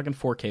 We're not talking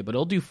 4K, but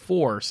it'll do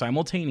 4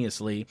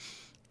 simultaneously,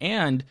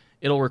 and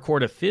it'll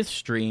record a 5th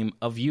stream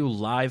of you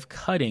live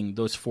cutting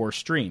those 4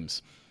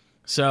 streams.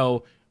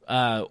 So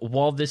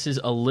while this is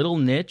a little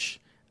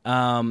niche,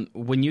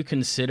 when you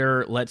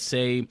consider, let's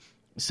say,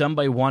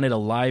 somebody wanted a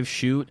live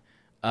shoot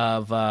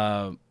of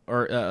or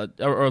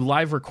a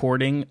live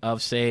recording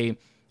of, say,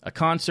 a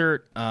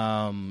concert,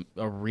 a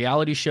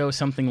reality show,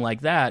 something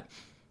like that.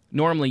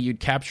 Normally, you'd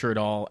capture it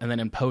all, and then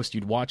in post,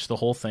 you'd watch the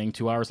whole thing,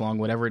 2 hours long,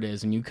 whatever it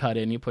is, and you cut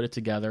it and you put it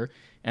together,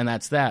 and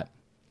that's that.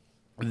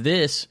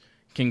 This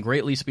can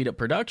greatly speed up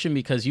production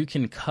because you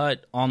can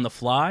cut on the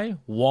fly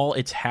while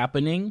it's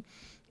happening,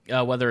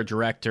 whether a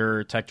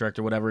director, tech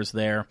director, whatever is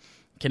there,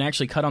 can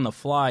actually cut on the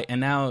fly, and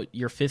now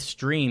your 5th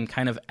stream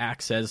kind of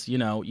acts as,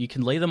 you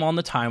can lay them on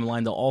the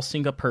timeline. They'll all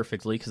sync up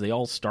perfectly because they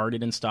all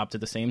started and stopped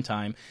at the same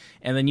time.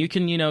 And then you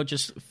can,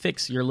 just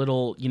fix your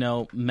little,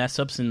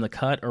 mess-ups in the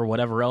cut or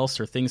whatever else,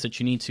 or things that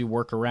you need to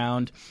work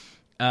around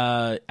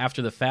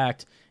after the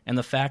fact. And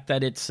the fact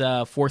that it's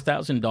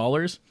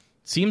 $4,000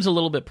 seems a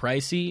little bit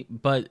pricey,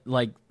 but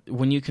like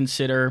when you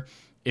consider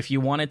if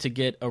you wanted to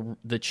get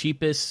the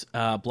cheapest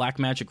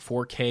Blackmagic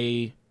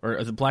 4K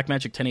or the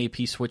Blackmagic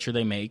 1080p switcher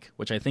they make,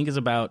 which I think is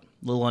about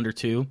a little under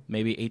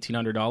maybe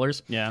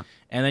 $1,800. Yeah.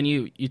 And then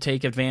you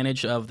take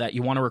advantage of that.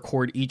 You want to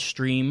record each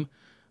stream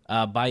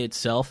by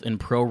itself in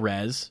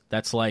ProRes.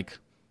 That's like,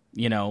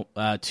 2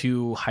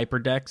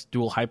 HyperDecks,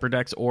 dual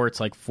HyperDecks, or it's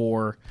like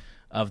 4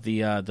 of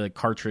the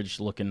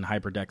cartridge-looking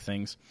HyperDeck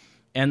things.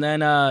 And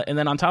then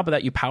on top of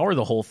that, you power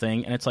the whole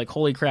thing, and it's like,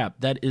 holy crap,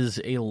 that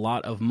is a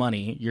lot of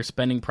money. You're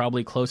spending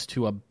probably close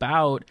to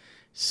about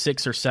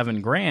 $6,000 or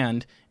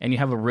 $7,000, and you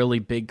have a really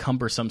big,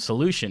 cumbersome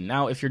solution.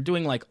 Now, if you're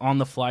doing like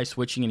on-the-fly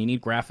switching and you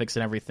need graphics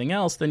and everything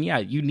else, then yeah,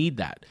 you need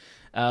that.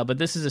 But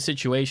this is a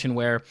situation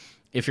where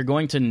if you're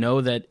going to know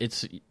that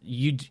it's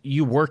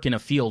you work in a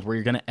field where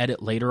you're going to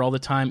edit later all the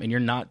time, and you're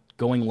not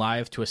going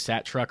live to a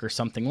sat truck or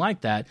something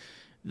like that,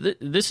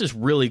 this is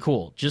really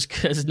cool. Just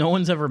because no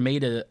one's ever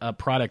made a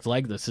product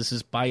like this. This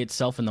is by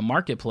itself in the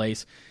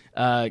marketplace,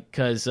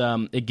 because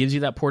it gives you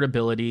that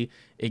portability.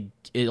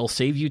 It'll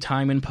save you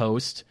time in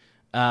post.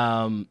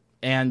 And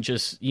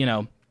just,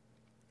 the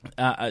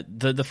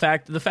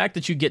fact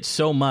that you get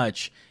so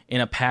much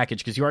in a package,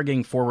 because you are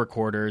getting 4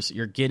 recorders,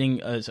 you're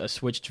getting a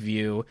switched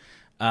view,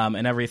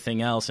 and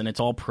everything else, and it's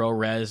all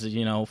ProRes,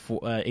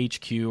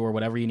 HQ or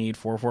whatever you need,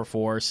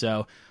 444.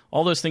 So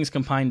all those things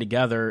combined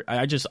together,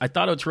 I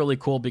thought it was really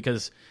cool,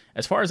 because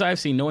as far as I've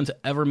seen, no one's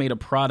ever made a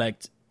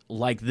product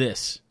like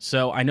this.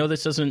 So I know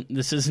this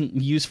isn't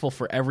useful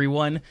for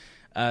everyone.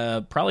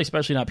 Probably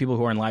especially not people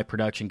who are in live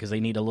production, because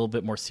they need a little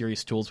bit more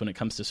serious tools when it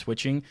comes to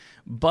switching.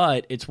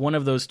 But it's one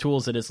of those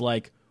tools that is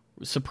like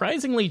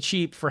surprisingly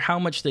cheap for how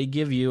much they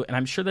give you, and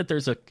I'm sure that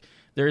there's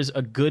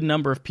a good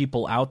number of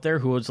people out there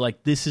who was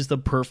like, this is the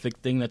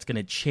perfect thing that's going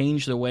to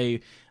change the way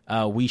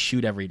we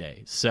shoot every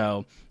day.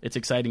 So it's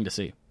exciting to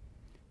see.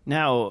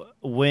 Now,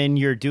 when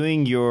you're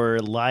doing your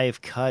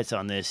live cuts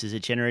on this, is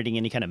it generating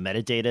any kind of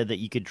metadata that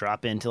you could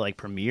drop into like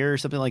Premiere or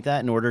something like that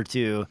in order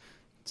to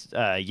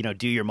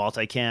do your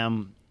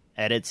multicam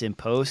edits in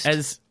post?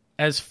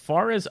 As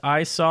far as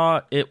I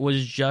saw, it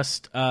was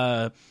just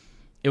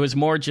it was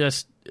more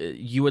just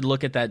you would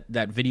look at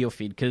that video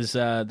feed, because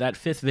that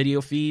 5th video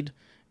feed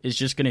is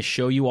just going to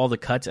show you all the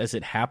cuts as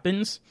it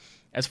happens.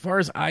 As far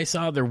as I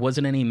saw, there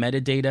wasn't any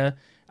metadata.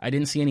 I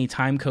didn't see any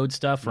time code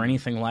stuff or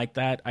anything like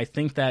that. I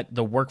think that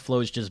the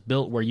workflow is just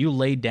built where you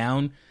lay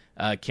down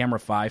camera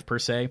 5 per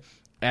se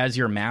as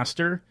your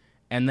master,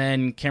 and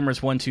then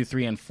cameras 1, 2,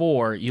 3, and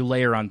 4 you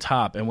layer on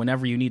top. And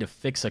whenever you need to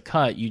fix a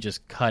cut, you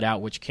just cut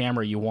out which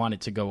camera you want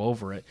it to go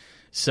over it.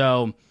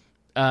 So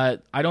I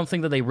don't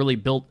think that they really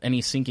built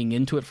any syncing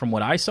into it from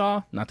what I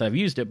saw. Not that I've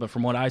used it, but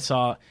from what I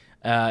saw.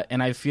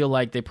 And I feel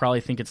like they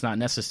probably think it's not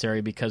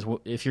necessary, because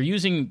if you're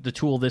using the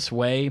tool this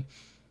way,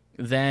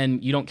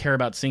 then you don't care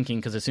about syncing,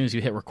 because as soon as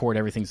you hit record,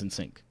 everything's in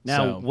sync.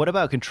 Now, what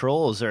about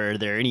controls? Are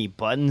there any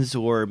buttons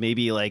or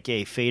maybe like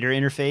a fader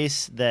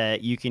interface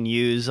that you can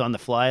use on the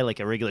fly, like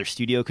a regular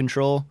studio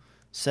control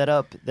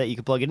setup that you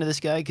can plug into this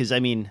guy? Because, I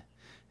mean,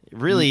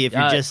 really, if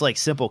you're just like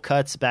simple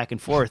cuts back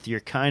and forth, you're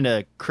kind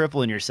of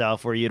crippling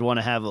yourself, where you'd want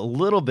to have a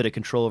little bit of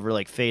control over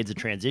like fades and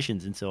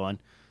transitions and so on.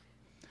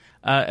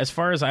 As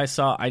far as I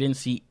saw, I didn't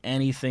see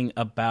anything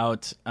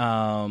about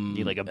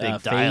like a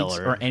big dial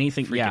or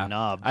anything. Yeah,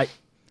 knob.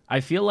 I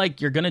feel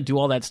like you're going to do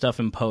all that stuff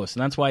in post,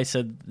 and that's why I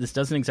said this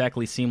doesn't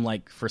exactly seem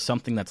like for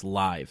something that's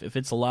live. If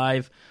it's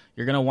live,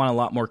 you're going to want a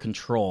lot more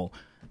control.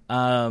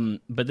 But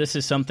this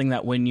is something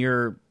that when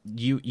you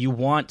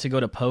want to go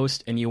to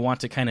post and you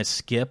want to kind of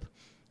skip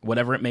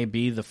whatever it may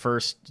be, the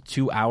first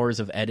 2 hours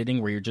of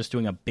editing where you're just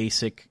doing a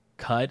basic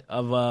cut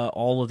of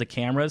all of the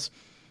cameras,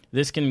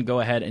 this can go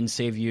ahead and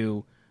save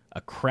you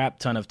a crap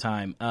ton of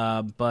time.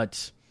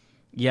 But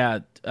yeah,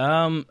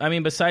 I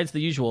mean, besides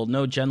the usual,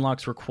 no gen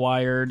locks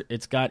required.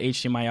 It's got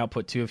HDMI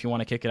output too if you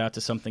want to kick it out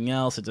to something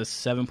else. It's a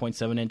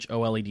 7.7-inch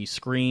OLED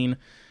screen,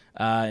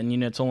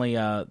 and it's only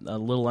a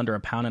little under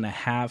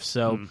 £1.50.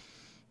 So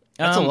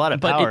that's a lot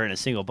of power in a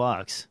single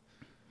box.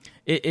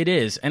 It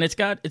is, and I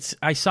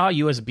saw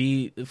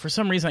USB. For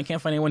some reason, I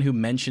can't find anyone who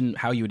mentioned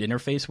how you would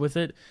interface with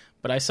it,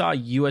 but I saw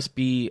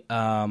USB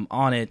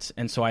on it,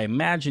 and so I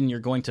imagine you're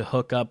going to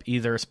hook up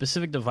either a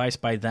specific device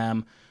by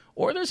them,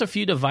 or there's a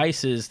few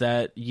devices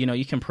that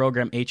you can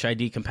program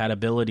HID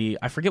compatibility.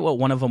 I forget what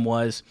one of them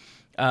was,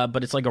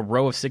 but it's like a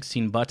row of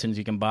 16 buttons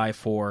you can buy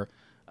for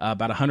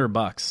about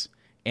 $100,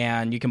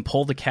 and you can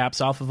pull the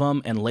caps off of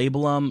them and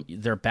label them.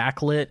 They're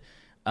backlit.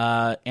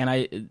 And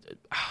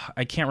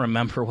I can't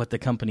remember what the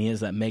company is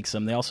that makes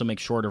them. They also make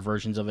shorter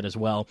versions of it as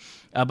well.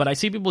 But I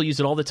see people use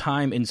it all the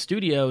time in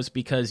studios,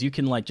 because you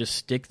can like just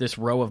stick this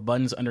row of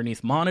buttons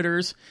underneath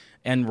monitors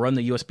and run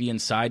the USB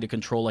inside to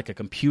control like a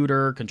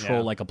computer,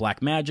 like a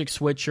Blackmagic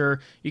switcher.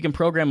 You can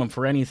program them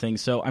for anything.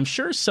 So I'm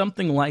sure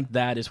something like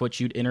that is what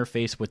you'd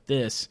interface with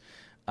this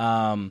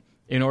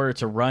in order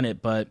to run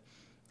it. But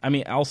I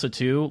mean, also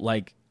too,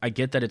 like, I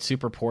get that it's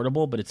super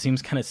portable, but it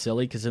seems kind of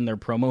silly because in their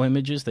promo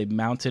images, they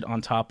mount it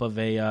on top of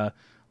a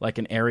like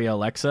an Area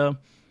Alexa.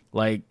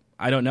 Like,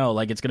 I don't know,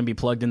 like it's going to be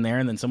plugged in there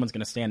and then someone's going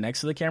to stand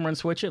next to the camera and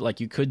switch it. Like,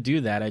 you could do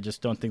that. I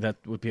just don't think that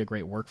would be a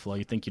great workflow.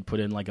 You think you'd put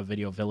in like a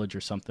Video Village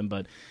or something,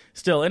 but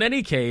still, in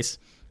any case,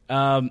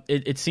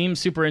 It seems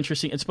super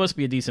interesting. It's supposed to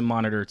be a decent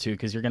monitor too,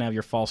 because you're gonna have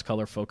your false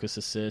color focus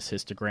assist,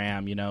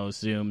 histogram,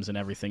 zooms and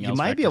everything else. You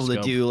might be able to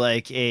vectorscope. do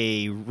like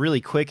a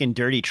really quick and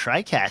dirty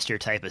TriCaster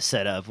type of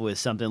setup with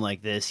something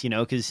like this,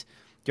 because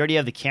you already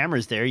have the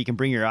cameras there. You can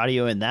bring your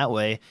audio in that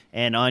way,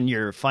 and on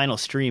your final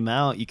stream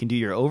out, you can do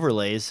your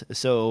overlays.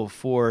 So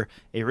for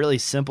a really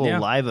simple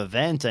live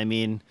event, I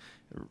mean,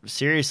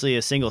 seriously,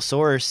 a single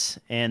source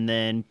and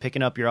then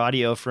picking up your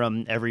audio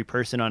from every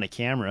person on a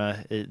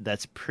camera,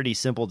 that's pretty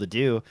simple to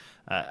do.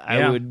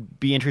 I would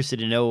be interested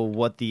to know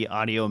what the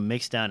audio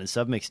mixdown and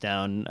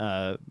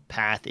submixdown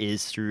path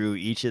is through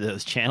each of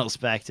those channels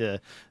back to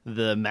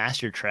the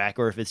master track,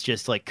 or if it's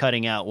just like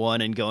cutting out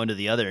one and going to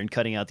the other and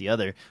cutting out the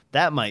other.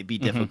 That might be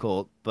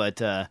difficult,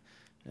 but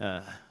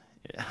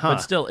but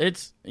still,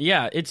 it's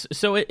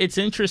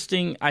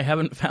interesting. I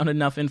haven't found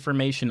enough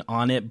information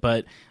on it,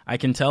 but I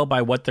can tell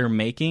by what they're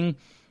making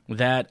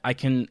that I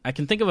can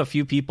think of a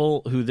few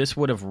people who this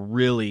would have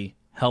really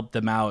helped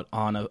them out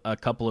on a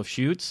couple of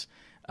shoots,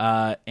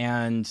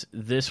 and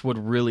this would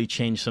really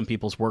change some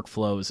people's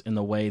workflows in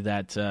the way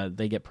that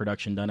they get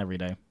production done every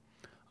day.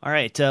 All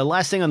right,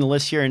 last thing on the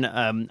list here, and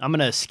I'm going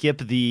to skip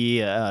the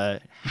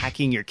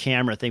hacking your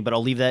camera thing, but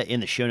I'll leave that in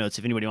the show notes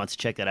if anybody wants to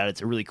check that out.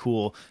 It's a really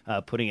cool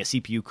putting a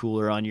CPU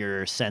cooler on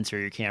your sensor,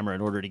 your camera,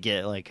 in order to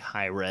get like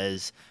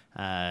high-res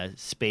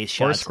space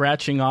shots. Or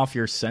scratching off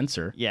your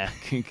sensor. Yeah,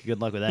 good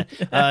luck with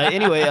that.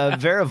 Anyway,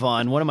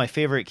 Veravon, one of my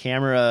favorite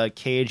camera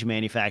cage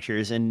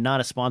manufacturers, and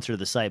not a sponsor of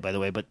the site, by the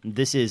way, but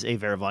this is a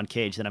Veravon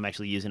cage that I'm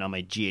actually using on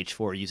my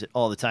GH4. Use it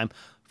all the time.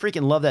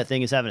 Freaking love that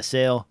thing. It's having a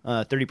sale,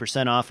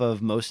 30% off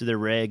of most of their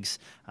rigs.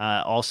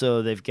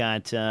 Also, they've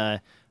got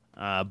a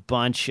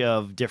bunch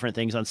of different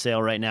things on sale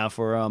right now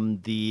for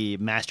the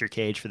master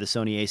cage for the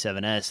Sony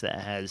A7S that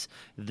has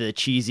the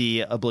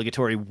cheesy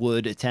obligatory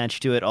wood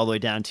attached to it, all the way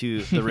down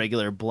to the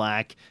regular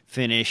black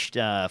finished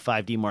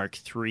 5D Mark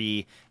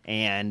III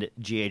and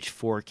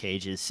GH4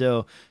 cages.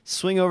 So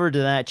swing over to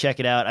that, check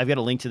it out. I've got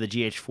a link to the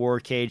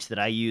GH4 cage that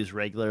I use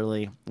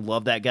regularly.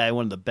 Love that guy.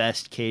 One of the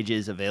best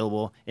cages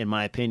available, in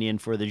my opinion,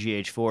 for the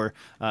GH4.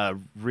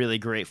 Really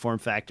great form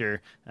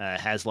factor.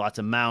 Has lots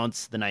of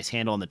mounts, the nice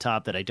handle on the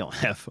top that I don't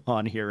have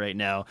on here right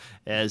now,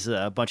 as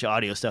a bunch of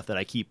audio stuff that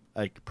I keep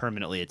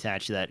permanently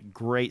attached to that.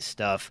 Great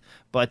stuff.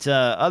 But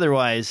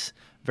otherwise,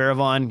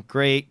 Veravon,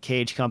 great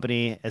cage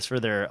company. As for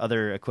their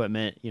other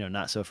equipment,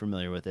 not so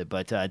familiar with it.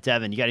 But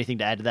Devin, you got anything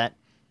to add to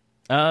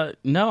that?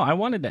 No, I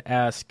wanted to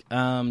ask,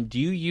 do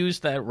you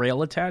use that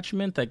rail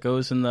attachment that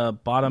goes in the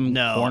bottom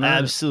corner? No,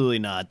 absolutely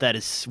not. That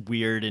is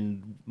weird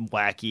and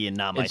wacky and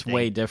not my thing. It's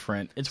way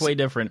different. It's way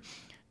different.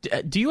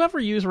 Do you ever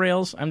use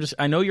rails?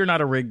 I know you're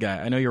not a rig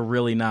guy. I know you're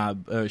really not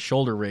a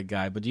shoulder rig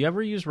guy, but do you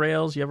ever use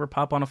rails? You ever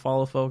pop on a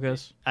follow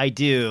focus? I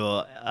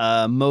do,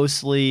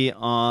 mostly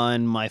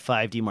on my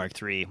 5D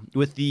Mark III.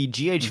 With the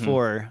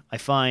GH4, I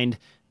find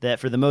that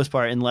for the most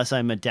part, unless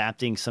I'm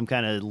adapting some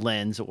kind of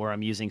lens or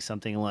I'm using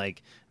something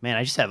like, man,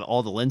 I just have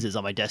all the lenses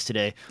on my desk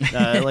today,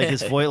 like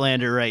this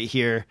Voigtlander right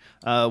here,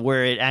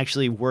 where it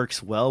actually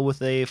works well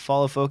with a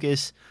follow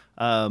focus.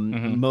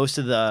 Most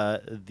of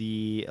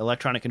the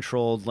electronic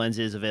controlled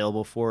lenses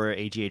available for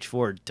a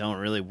GH4 don't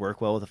really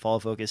work well with a follow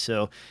focus,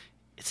 so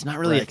it's not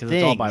really a thing.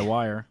 It's all by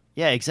wire.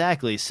 Yeah,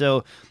 exactly.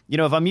 So,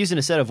 if I'm using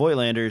a set of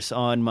Voigtlanders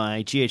on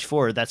my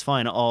GH4, that's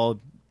fine. I'll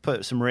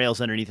put some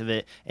rails underneath of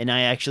it, and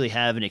I actually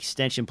have an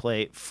extension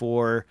plate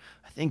for,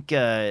 I think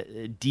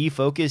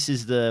D-Focus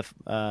is the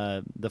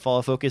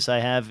follow focus I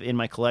have in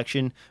my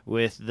collection,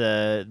 with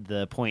the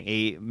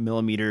 0.8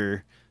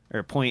 millimeter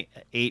or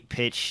 0.8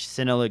 pitch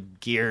Cinella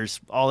gears,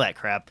 all that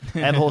crap. I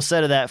have a whole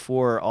set of that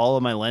for all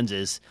of my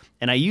lenses,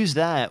 and I use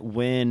that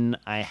when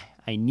I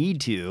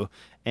need to,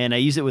 and I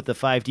use it with the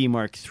 5D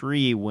Mark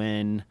III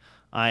when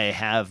I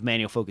have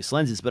manual focus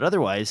lenses, but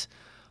otherwise,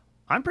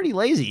 I'm pretty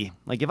lazy.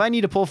 Like, if I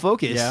need to pull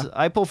focus,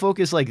 I pull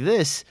focus like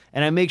this,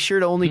 and I make sure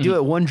to only do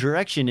it one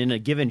direction in a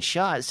given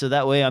shot, so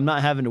that way I'm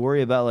not having to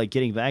worry about like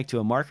getting back to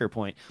a marker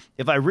point.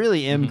 If I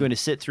really am going to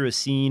sit through a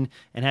scene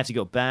and have to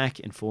go back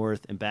and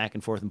forth and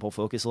pull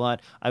focus a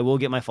lot, I will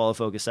get my follow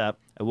focus app.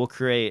 I will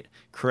create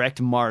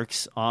correct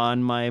marks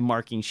on my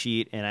marking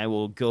sheet, and I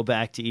will go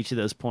back to each of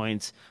those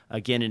points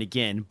again and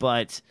again.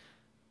 But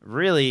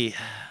really,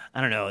 I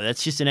don't know,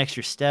 that's just an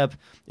extra step,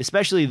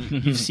 especially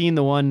you've seen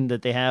the one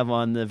that they have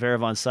on the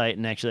Veravon site,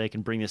 and actually I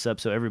can bring this up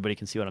so everybody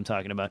can see what I'm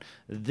talking about.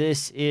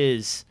 This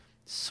is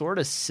sort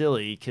of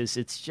silly because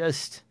it's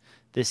just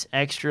this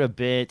extra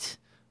bit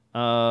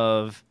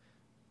of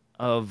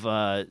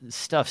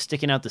stuff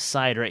sticking out the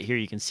side right here.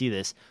 You can see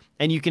this,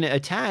 and you can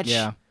attach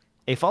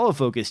a follow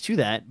focus to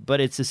that,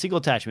 but it's a single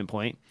attachment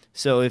point.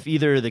 So if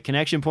either the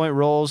connection point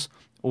rolls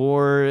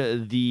or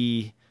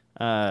the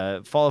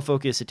follow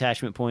focus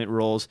attachment point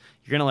rolls,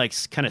 you're gonna like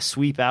kind of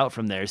sweep out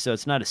from there, so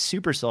it's not a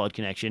super solid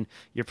connection.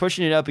 You're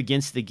pushing it up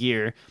against the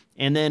gear,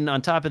 and then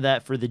on top of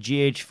that, for the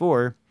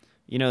GH4,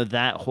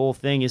 that whole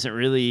thing isn't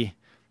really,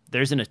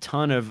 there isn't a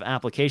ton of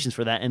applications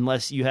for that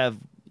unless you have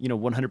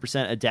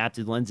 100%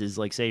 adapted lenses,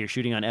 like say you're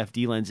shooting on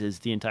FD lenses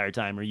the entire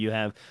time, or you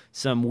have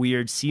some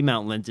weird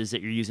C-mount lenses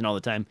that you're using all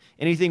the time,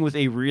 anything with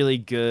a really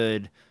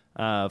good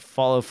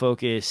follow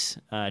focus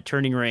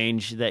turning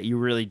range that you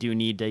really do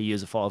need to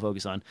use a follow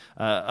focus on.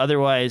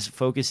 Otherwise,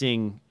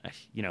 focusing,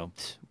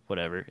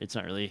 whatever, it's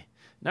not really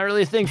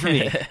a thing for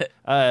me.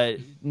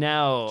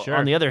 Now, Sure.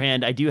 On the other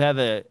hand, I do have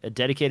a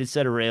dedicated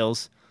set of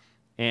rails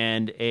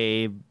and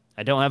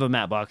I don't have a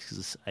matte box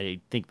because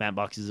I think matte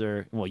boxes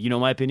are,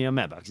 my opinion on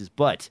matte boxes,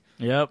 but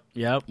Yep.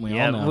 We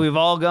all know. we've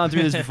all gone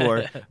through this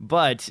before.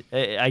 But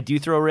I do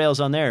throw rails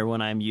on there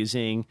when I'm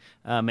using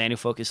manual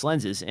focus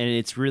lenses, and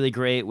it's really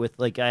great with,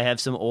 like, I have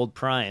some old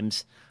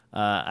primes.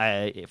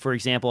 For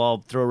example,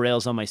 I'll throw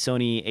rails on my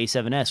Sony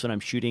A7S when I'm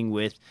shooting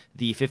with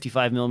the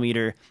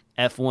 55mm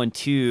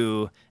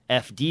f1.2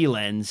 FD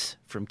lens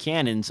from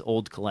Canon's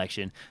old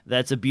collection.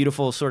 That's a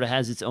beautiful, sort of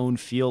has its own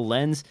feel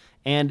lens,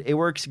 and it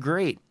works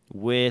great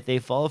with a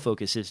follow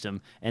focus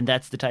system, and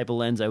that's the type of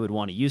lens I would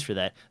want to use for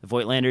that. The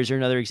Voigtlanders are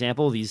another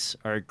example. These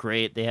are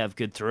great. They have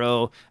good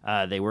throw.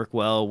 They work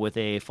well with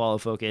a follow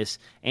focus.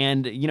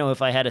 And,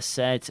 if I had a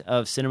set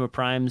of cinema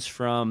primes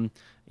from,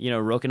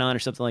 Rokinon or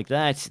something like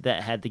that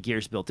had the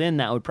gears built in,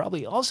 that would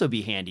probably also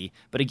be handy.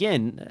 But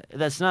again,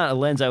 that's not a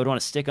lens I would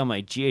want to stick on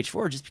my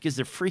GH4 just because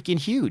they're freaking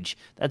huge.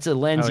 That's a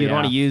lens you'd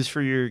want to use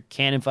for your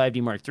Canon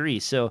 5D Mark III.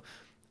 So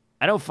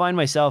I don't find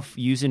myself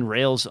using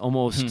rails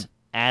almost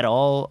at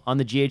all on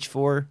the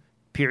GH4,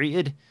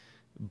 period.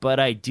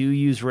 But I do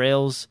use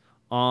rails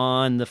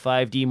on the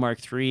 5D Mark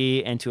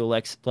III and to a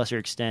lesser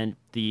extent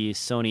the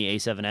Sony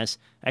A7S.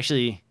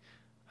 Actually,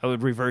 I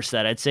would reverse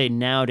that. I'd say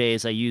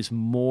nowadays I use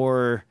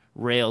more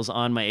rails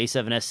on my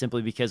A7S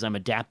simply because I'm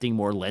adapting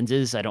more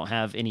lenses. I don't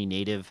have any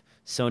native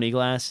Sony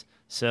glass.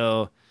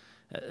 So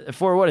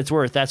for what it's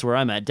worth, that's where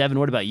I'm at. Devin,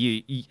 what about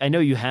you? I know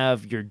you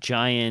have your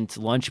giant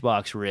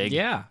lunchbox rig,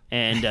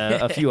 and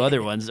a few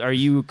other ones. Are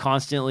you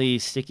constantly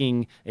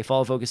sticking a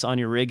follow focus on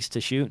your rigs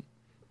to shoot?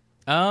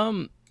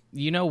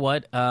 You know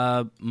what?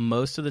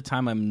 Most of the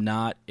time I'm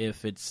not.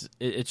 If it's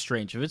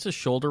strange. If it's a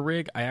shoulder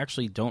rig, I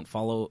actually don't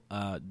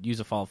use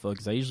a follow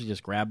focus. I usually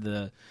just grab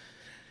the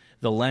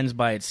lens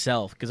by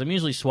itself because I'm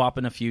usually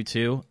swapping a few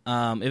too.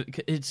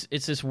 It's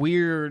this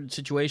weird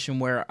situation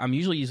where I'm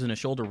usually using a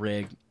shoulder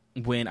rig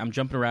when I'm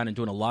jumping around and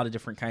doing a lot of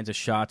different kinds of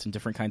shots and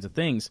different kinds of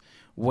things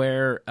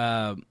where,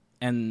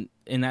 and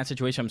in that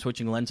situation, I'm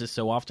switching lenses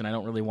so often I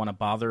don't really want to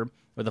bother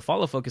with the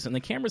follow focus, and the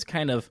camera's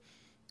kind of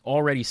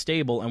already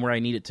stable and where I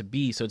need it to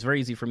be, so it's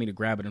very easy for me to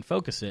grab it and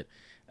focus it.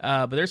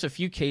 But there's a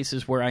few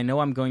cases where I know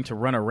I'm going to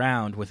run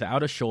around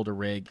without a shoulder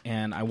rig,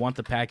 and I want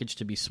the package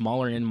to be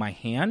smaller in my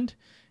hand,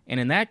 and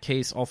in that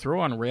case, I'll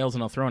throw on rails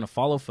and I'll throw on a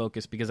follow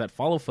focus because that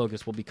follow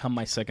focus will become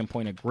my second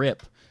point of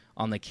grip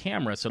on the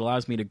camera, so it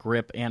allows me to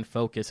grip and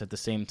focus at the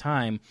same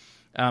time,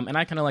 and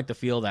I kind of like to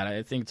feel that.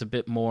 I think it's a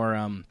bit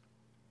more,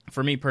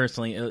 for me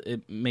personally,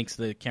 it makes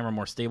the camera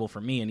more stable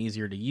for me and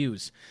easier to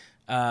use,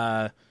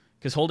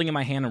 because holding in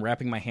my hand and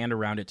wrapping my hand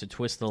around it to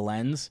twist the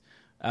lens,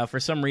 for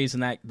some reason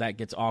that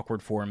gets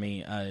awkward for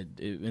me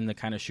in the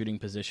kind of shooting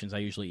positions I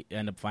usually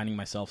end up finding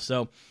myself.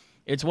 So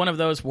it's one of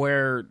those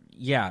where,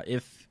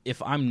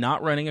 if I'm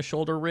not running a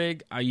shoulder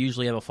rig, I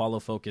usually have a follow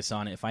focus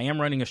on it. If I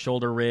am running a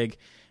shoulder rig,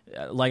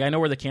 like I know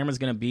where the camera's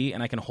going to be,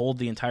 and I can hold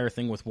the entire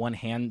thing with one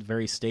hand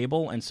very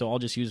stable, and so I'll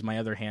just use my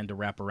other hand to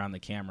wrap around the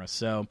camera.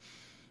 So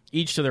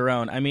each to their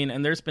own. I mean,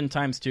 and there's been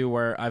times too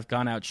where I've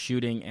gone out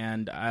shooting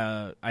and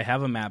I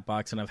have a matte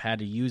box and I've had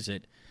to use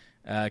it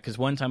because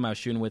one time I was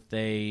shooting with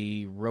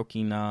a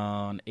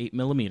Rokinon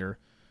 8mm,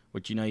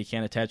 which you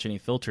can't attach any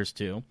filters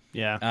to.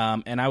 Yeah.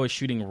 And I was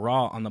shooting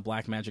RAW on the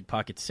Blackmagic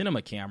Pocket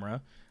Cinema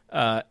camera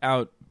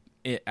out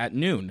at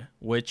noon,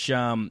 which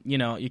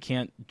you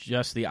can't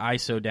adjust the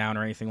ISO down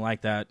or anything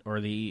like that,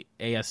 or the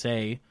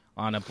ASA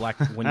on a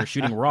when you're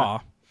shooting RAW.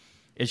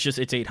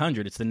 It's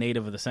 800. It's the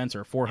native of the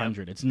sensor.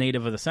 400. Yep. It's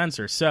native of the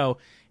sensor. So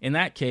in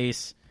that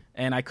case,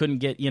 and I couldn't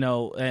get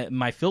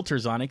my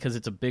filters on it because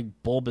it's a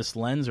big bulbous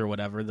lens or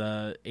whatever,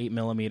 the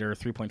 8mm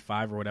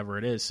 3.5 or whatever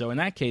it is. So in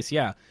that case,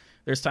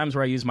 there's times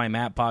where I use my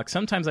matte box.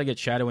 Sometimes I get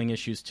shadowing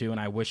issues too,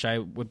 and I wish I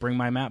would bring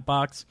my matte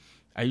box.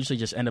 I usually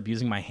just end up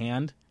using my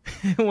hand,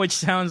 which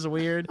sounds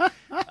weird.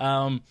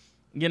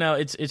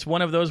 It's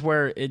one of those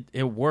where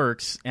it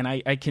works, and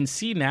I can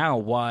see now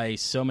why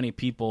so many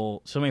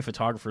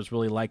photographers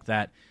really like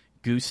that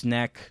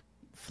gooseneck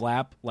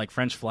flap, like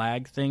French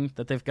flag thing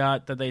that they've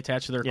got that they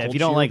attach to their cold if you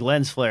don't shoe. like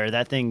lens flare,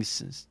 that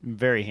thing's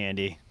very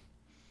handy.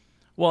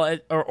 Well,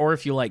 or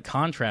if you like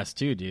contrast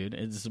too, dude,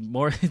 it's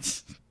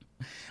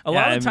a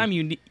lot of the time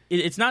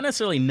it's not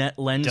necessarily net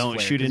lens flare. Don't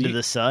shoot into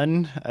the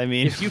sun. I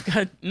mean, if you've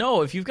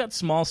got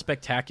small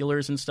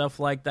spectaculars and stuff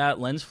like that,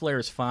 lens flare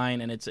is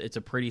fine, and it's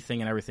a pretty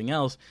thing and everything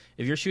else.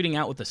 If you're shooting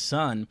out with the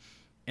sun,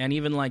 and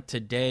even like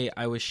today,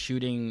 I was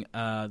shooting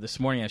this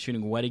morning. I was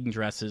shooting wedding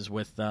dresses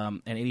with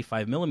an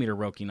 85mm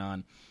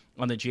Rokinon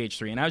on the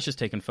GH3, and I was just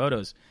taking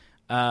photos.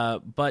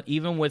 But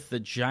even with the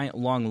giant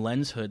long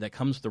lens hood that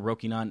comes with the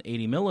Rokinon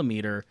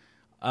 80mm,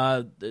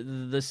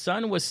 The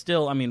sun was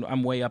still, I mean,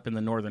 I'm way up in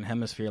the northern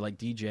hemisphere like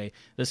DJ.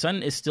 The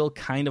sun is still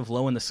kind of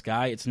low in the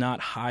sky. It's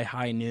not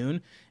high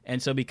noon.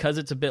 And so because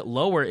it's a bit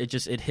lower, it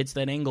hits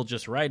that angle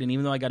just right. And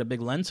even though I got a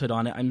big lens hood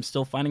on it, I'm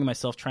still finding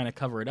myself trying to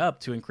cover it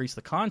up to increase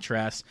the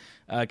contrast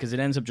because it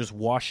ends up just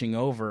washing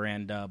over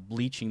and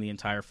bleaching the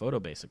entire photo,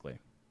 basically.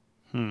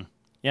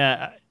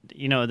 Yeah,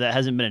 that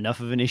hasn't been enough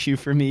of an issue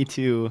for me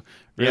to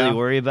really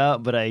worry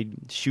about, but I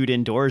shoot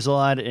indoors a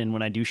lot, and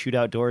when I do shoot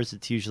outdoors,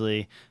 it's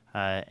usually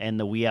in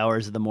the wee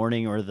hours of the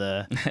morning or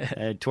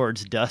the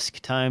towards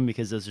dusk time,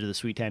 because those are the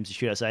sweet times to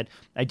shoot outside.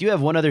 I do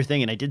have one other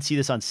thing, and I did see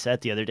this on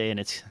set the other day, and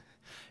it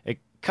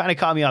kind of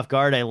caught me off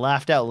guard. I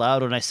laughed out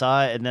loud when I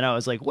saw it, and then I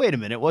was like, wait a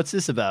minute, what's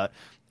this about?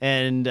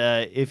 And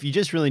if you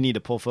just really need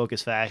to pull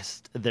focus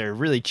fast, they're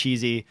really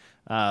cheesy,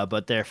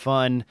 but they're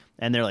fun,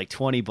 and they're like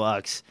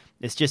 $20.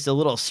 It's just a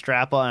little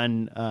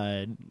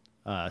strap-on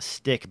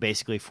stick,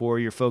 basically, for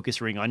your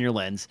focus ring on your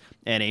lens,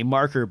 and a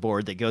marker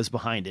board that goes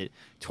behind it.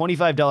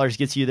 $25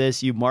 gets you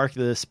this. You mark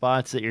the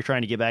spots that you're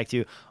trying to get back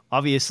to.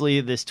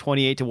 Obviously, this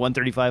 28 to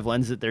 135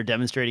 lens that they're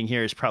demonstrating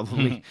here is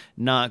probably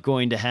not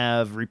going to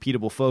have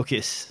repeatable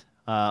focus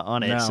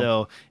on it, No.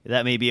 So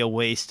that may be a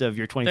waste of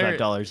your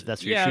 $25 if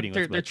that's what you're shooting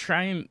with.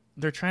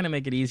 They're trying to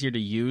make it easier to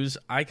use.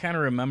 I kind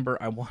of remember,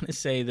 I want to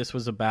say this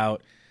was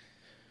about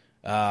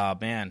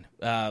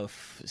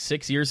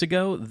 6 years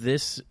ago.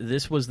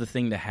 This was the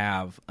thing to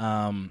have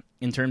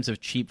in terms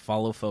of cheap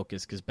follow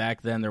focus, because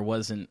back then there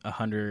wasn't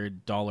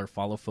 $100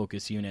 follow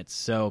focus units.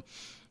 So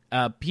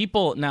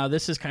people, now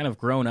this has kind of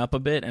grown up a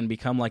bit and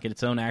become like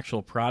its own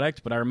actual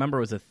product, but I remember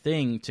it was a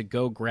thing to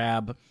go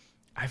grab,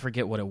 I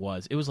forget what it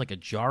was. It was like a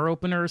jar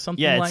opener or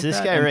something like that. Yeah, it's this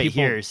guy right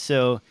here.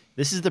 So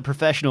this is the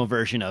professional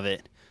version of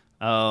it.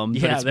 But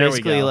it's there we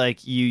basically go.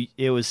 like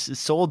it was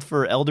sold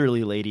for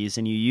elderly ladies,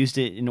 and you used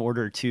it in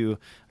order to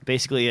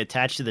basically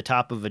attach to the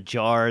top of a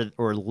jar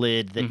or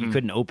lid that you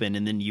couldn't open,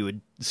 and then you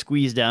would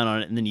squeeze down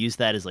on it and then use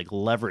that as like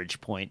leverage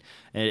point.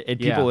 And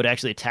people would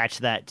actually attach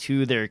that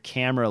to their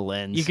camera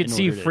lens. You could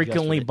see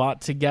frequently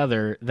bought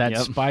together that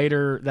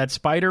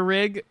spider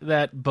rig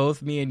that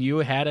both me and you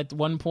had at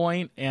one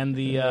point, and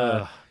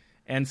the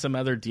and some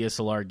other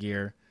DSLR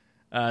gear.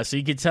 So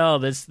you could tell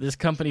this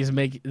company's in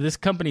the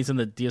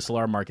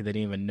DSLR market. They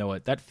didn't even know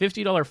it. That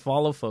 $50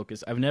 follow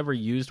focus, I've never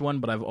used one,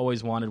 but I've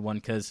always wanted one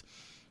because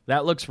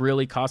that looks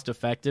really cost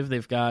effective.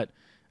 They've got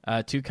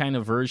two kind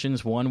of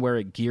versions, one where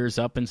it gears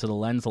up into the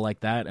lens like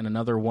that, and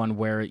another one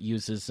where it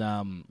uses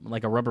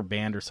like a rubber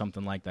band or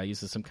something like that,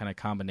 uses some kind of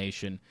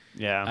combination.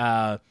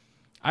 Yeah.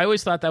 I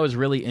always thought that was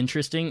really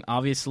interesting.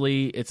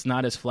 Obviously, it's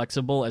not as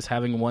flexible as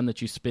having one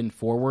that you spin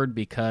forward,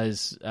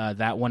 because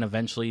that one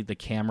eventually the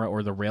camera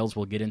or the rails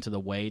will get into the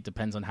way. It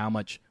depends on how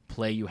much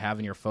play you have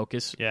in your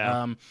focus.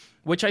 Yeah.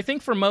 Which I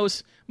think for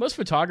most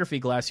photography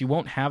glass, you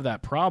won't have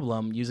that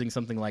problem using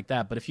something like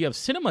that. But if you have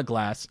cinema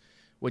glass,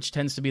 which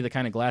tends to be the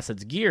kind of glass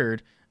that's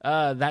geared,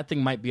 that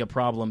thing might be a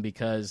problem,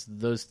 because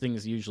those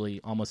things usually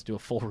almost do a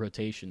full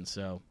rotation.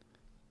 So,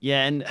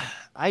 yeah, and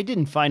I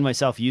didn't find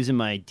myself using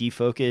my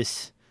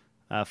defocus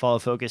follow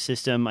focus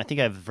system. I think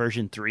I have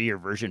version 3 or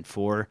version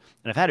 4,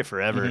 and I've had it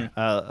forever.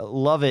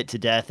 Love it to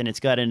death, and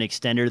it's got an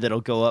extender that'll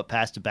go up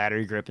past a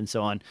battery grip and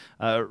so on.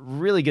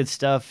 Really good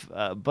stuff,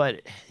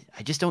 but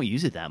I just don't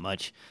use it that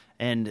much.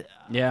 And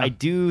I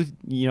do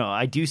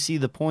see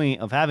the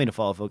point of having a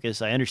follow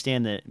focus. I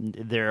understand that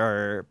there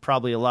are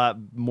probably a lot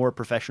more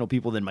professional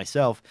people than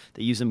myself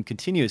that use them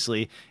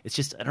continuously. It's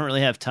just I don't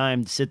really have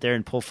time to sit there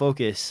and pull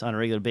focus on a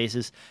regular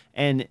basis.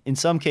 And in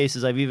some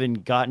cases, I've even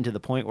gotten to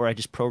the point where I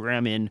just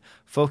program in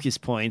focus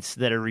points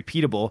that are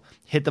repeatable.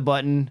 Hit the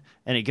button,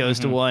 and it goes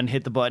to one.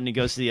 Hit the button, it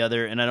goes to the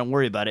other, and I don't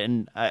worry about it.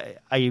 And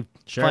I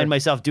find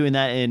myself doing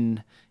that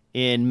in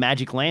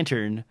Magic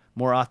Lantern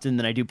more often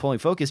than I do pulling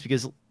focus,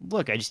 because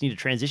look, I just need to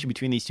transition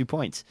between these 2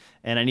 points,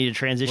 and I need to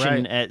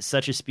transition at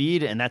such a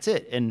speed, and that's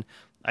it. And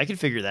I can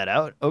figure that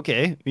out.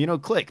 Okay,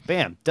 click,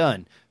 bam,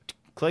 done.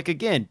 Click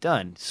again,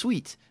 done.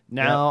 Sweet.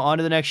 Now on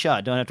to the next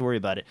shot. Don't have to worry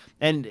about it.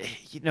 And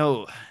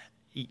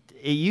it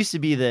used to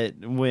be that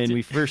when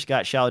we first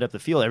got shallowed up the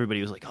field,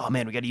 everybody was like, oh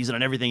man, we got to use it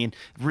on everything and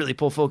really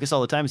pull focus all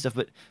the time and stuff.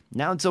 But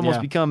now it's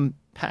almost become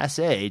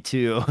passe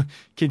to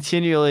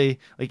continually,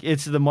 like,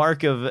 it's the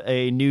mark of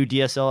a new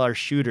DSLR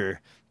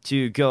shooter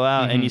to go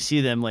out and you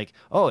see them like,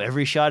 oh,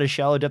 every shot is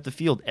shallowed up the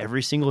field.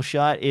 Every single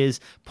shot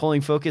is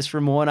pulling focus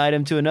from one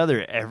item to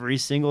another. Every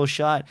single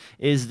shot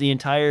is the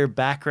entire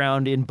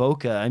background in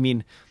bokeh. I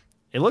mean,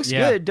 it looks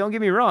good, don't get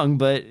me wrong,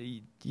 but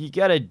you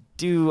got to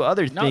do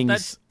other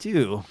things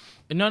too.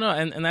 No,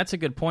 and that's a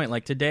good point.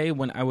 Like today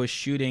when I was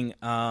shooting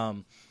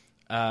the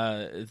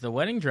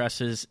wedding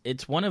dresses,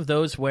 it's one of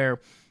those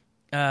where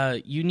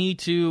you need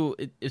to,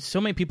 so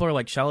many people are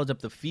like shallowed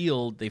up the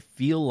field, they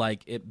feel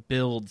like it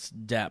builds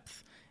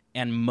depth.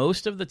 And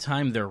most of the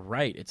time they're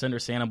right. It's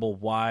understandable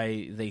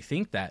why they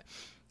think that.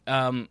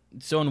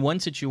 So in one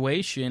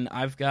situation,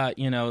 I've got,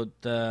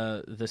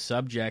 the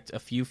subject a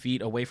few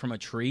feet away from a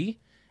tree.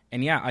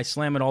 And I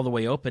slam it all the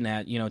way open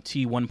at,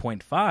 T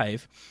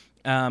 1.5.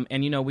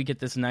 And, we get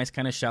this nice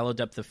kind of shallow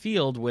depth of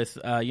field with,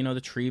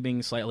 the tree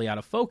being slightly out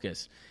of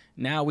focus.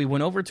 Now we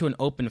went over to an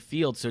open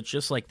field, so it's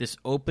just like this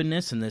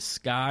openness and this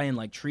sky and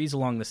like trees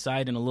along the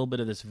side and a little bit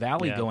of this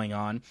valley going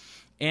on.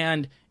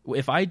 And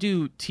if I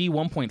do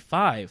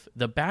T1.5,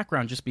 the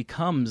background just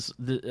becomes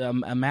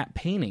a matte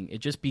painting. It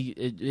just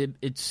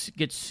it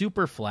gets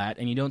super flat,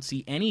 and you don't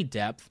see any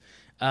depth.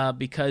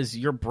 Because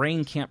your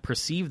brain can't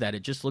perceive that.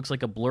 It just looks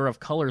like a blur of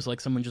colors, like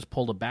someone just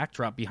pulled a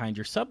backdrop behind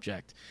your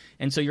subject.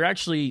 And so you're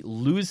actually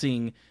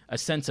losing a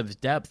sense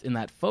of depth in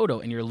that photo,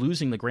 and you're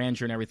losing the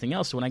grandeur and everything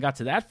else. So when I got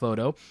to that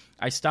photo,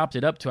 I stopped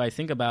it up to, I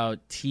think,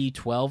 about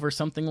T12 or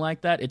something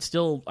like that. It's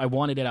still, I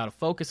wanted it out of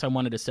focus. I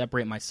wanted to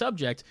separate my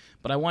subject,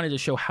 but I wanted to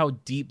show how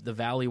deep the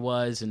valley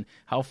was and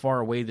how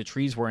far away the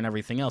trees were and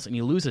everything else. And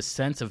you lose a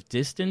sense of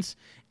distance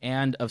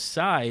and of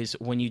size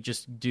when you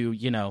just do,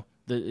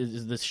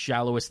 the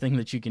shallowest thing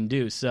that you can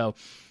do. So,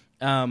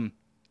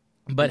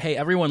 but hey,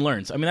 everyone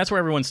learns. I mean, that's where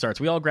everyone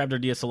starts. We all grabbed our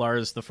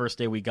DSLRs the first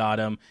day we got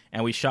them,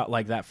 and we shot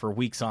like that for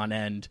weeks on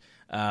end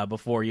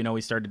before, we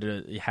started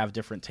to have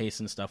different tastes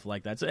and stuff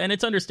like that. So, and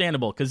it's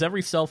understandable because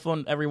every cell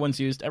phone everyone's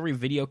used, every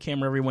video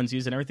camera everyone's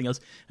used, and everything else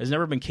has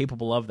never been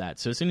capable of that.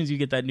 So as soon as you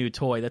get that new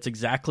toy, that's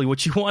exactly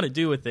what you want to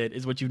do with it,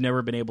 is what you've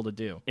never been able to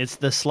do. It's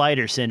the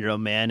slider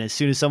syndrome, man. As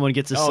soon as someone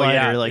gets a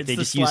slider, they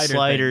just use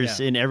sliders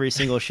in every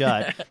single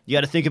shot. You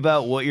got to think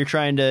about what you're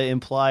trying to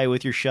imply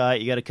with your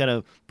shot. You got to kind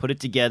of put it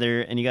together,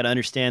 and you got to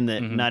understand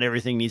that not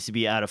everything needs to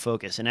be out of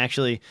focus. And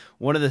actually,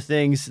 one of the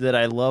things that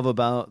I love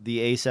about the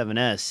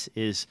A7S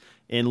is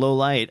in low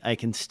light, I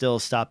can still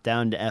stop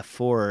down to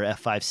f4 or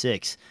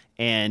f5.6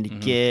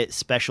 and get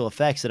special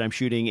effects that I'm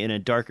shooting in a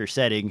darker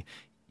setting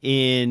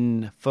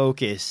in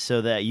focus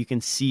so that you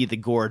can see the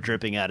gore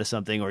dripping out of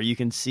something, or you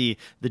can see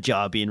the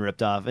jaw being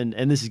ripped off. And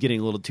this is getting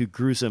a little too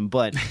gruesome,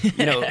 but,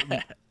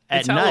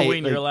 It's at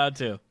Halloween, night, you're allowed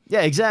to.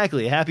 Yeah,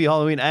 exactly. Happy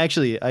Halloween.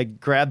 I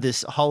grabbed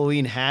this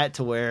Halloween hat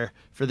to wear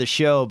for the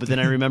show, but then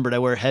I remembered I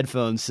wear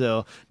headphones,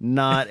 so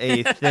not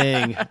a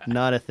thing.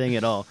 Not a thing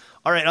at all.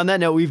 All right, on that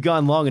note, we've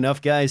gone long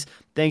enough, guys.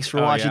 Thanks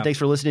for watching. Yeah. Thanks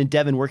for listening.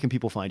 Devin, where can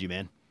people find you,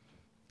 man?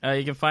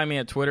 You can find me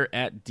at Twitter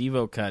at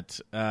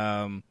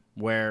DevoCut,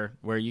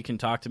 where you can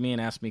talk to me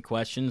and ask me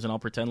questions, and I'll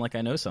pretend like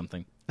I know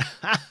something.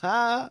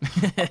 On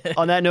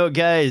that note,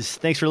 guys,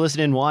 thanks for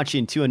listening and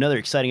watching to another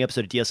exciting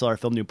episode of DSLR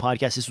Film Noob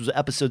Podcast. This was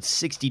episode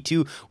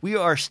 62. We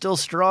are still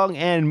strong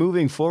and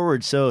moving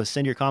forward, so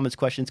send your comments,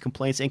 questions,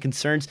 complaints, and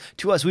concerns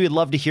to us. We would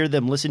love to hear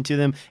them, listen to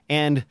them,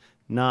 and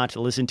not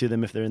listen to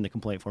them if they're in the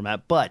complaint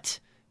format. But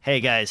hey,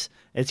 guys,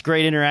 it's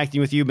great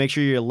interacting with you. Make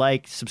sure you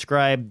like,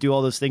 subscribe, do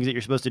all those things that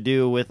you're supposed to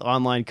do with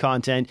online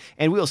content,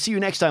 and we'll see you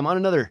next time on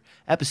another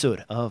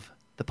episode of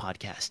the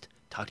podcast.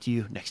 Talk to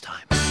you next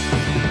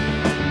time.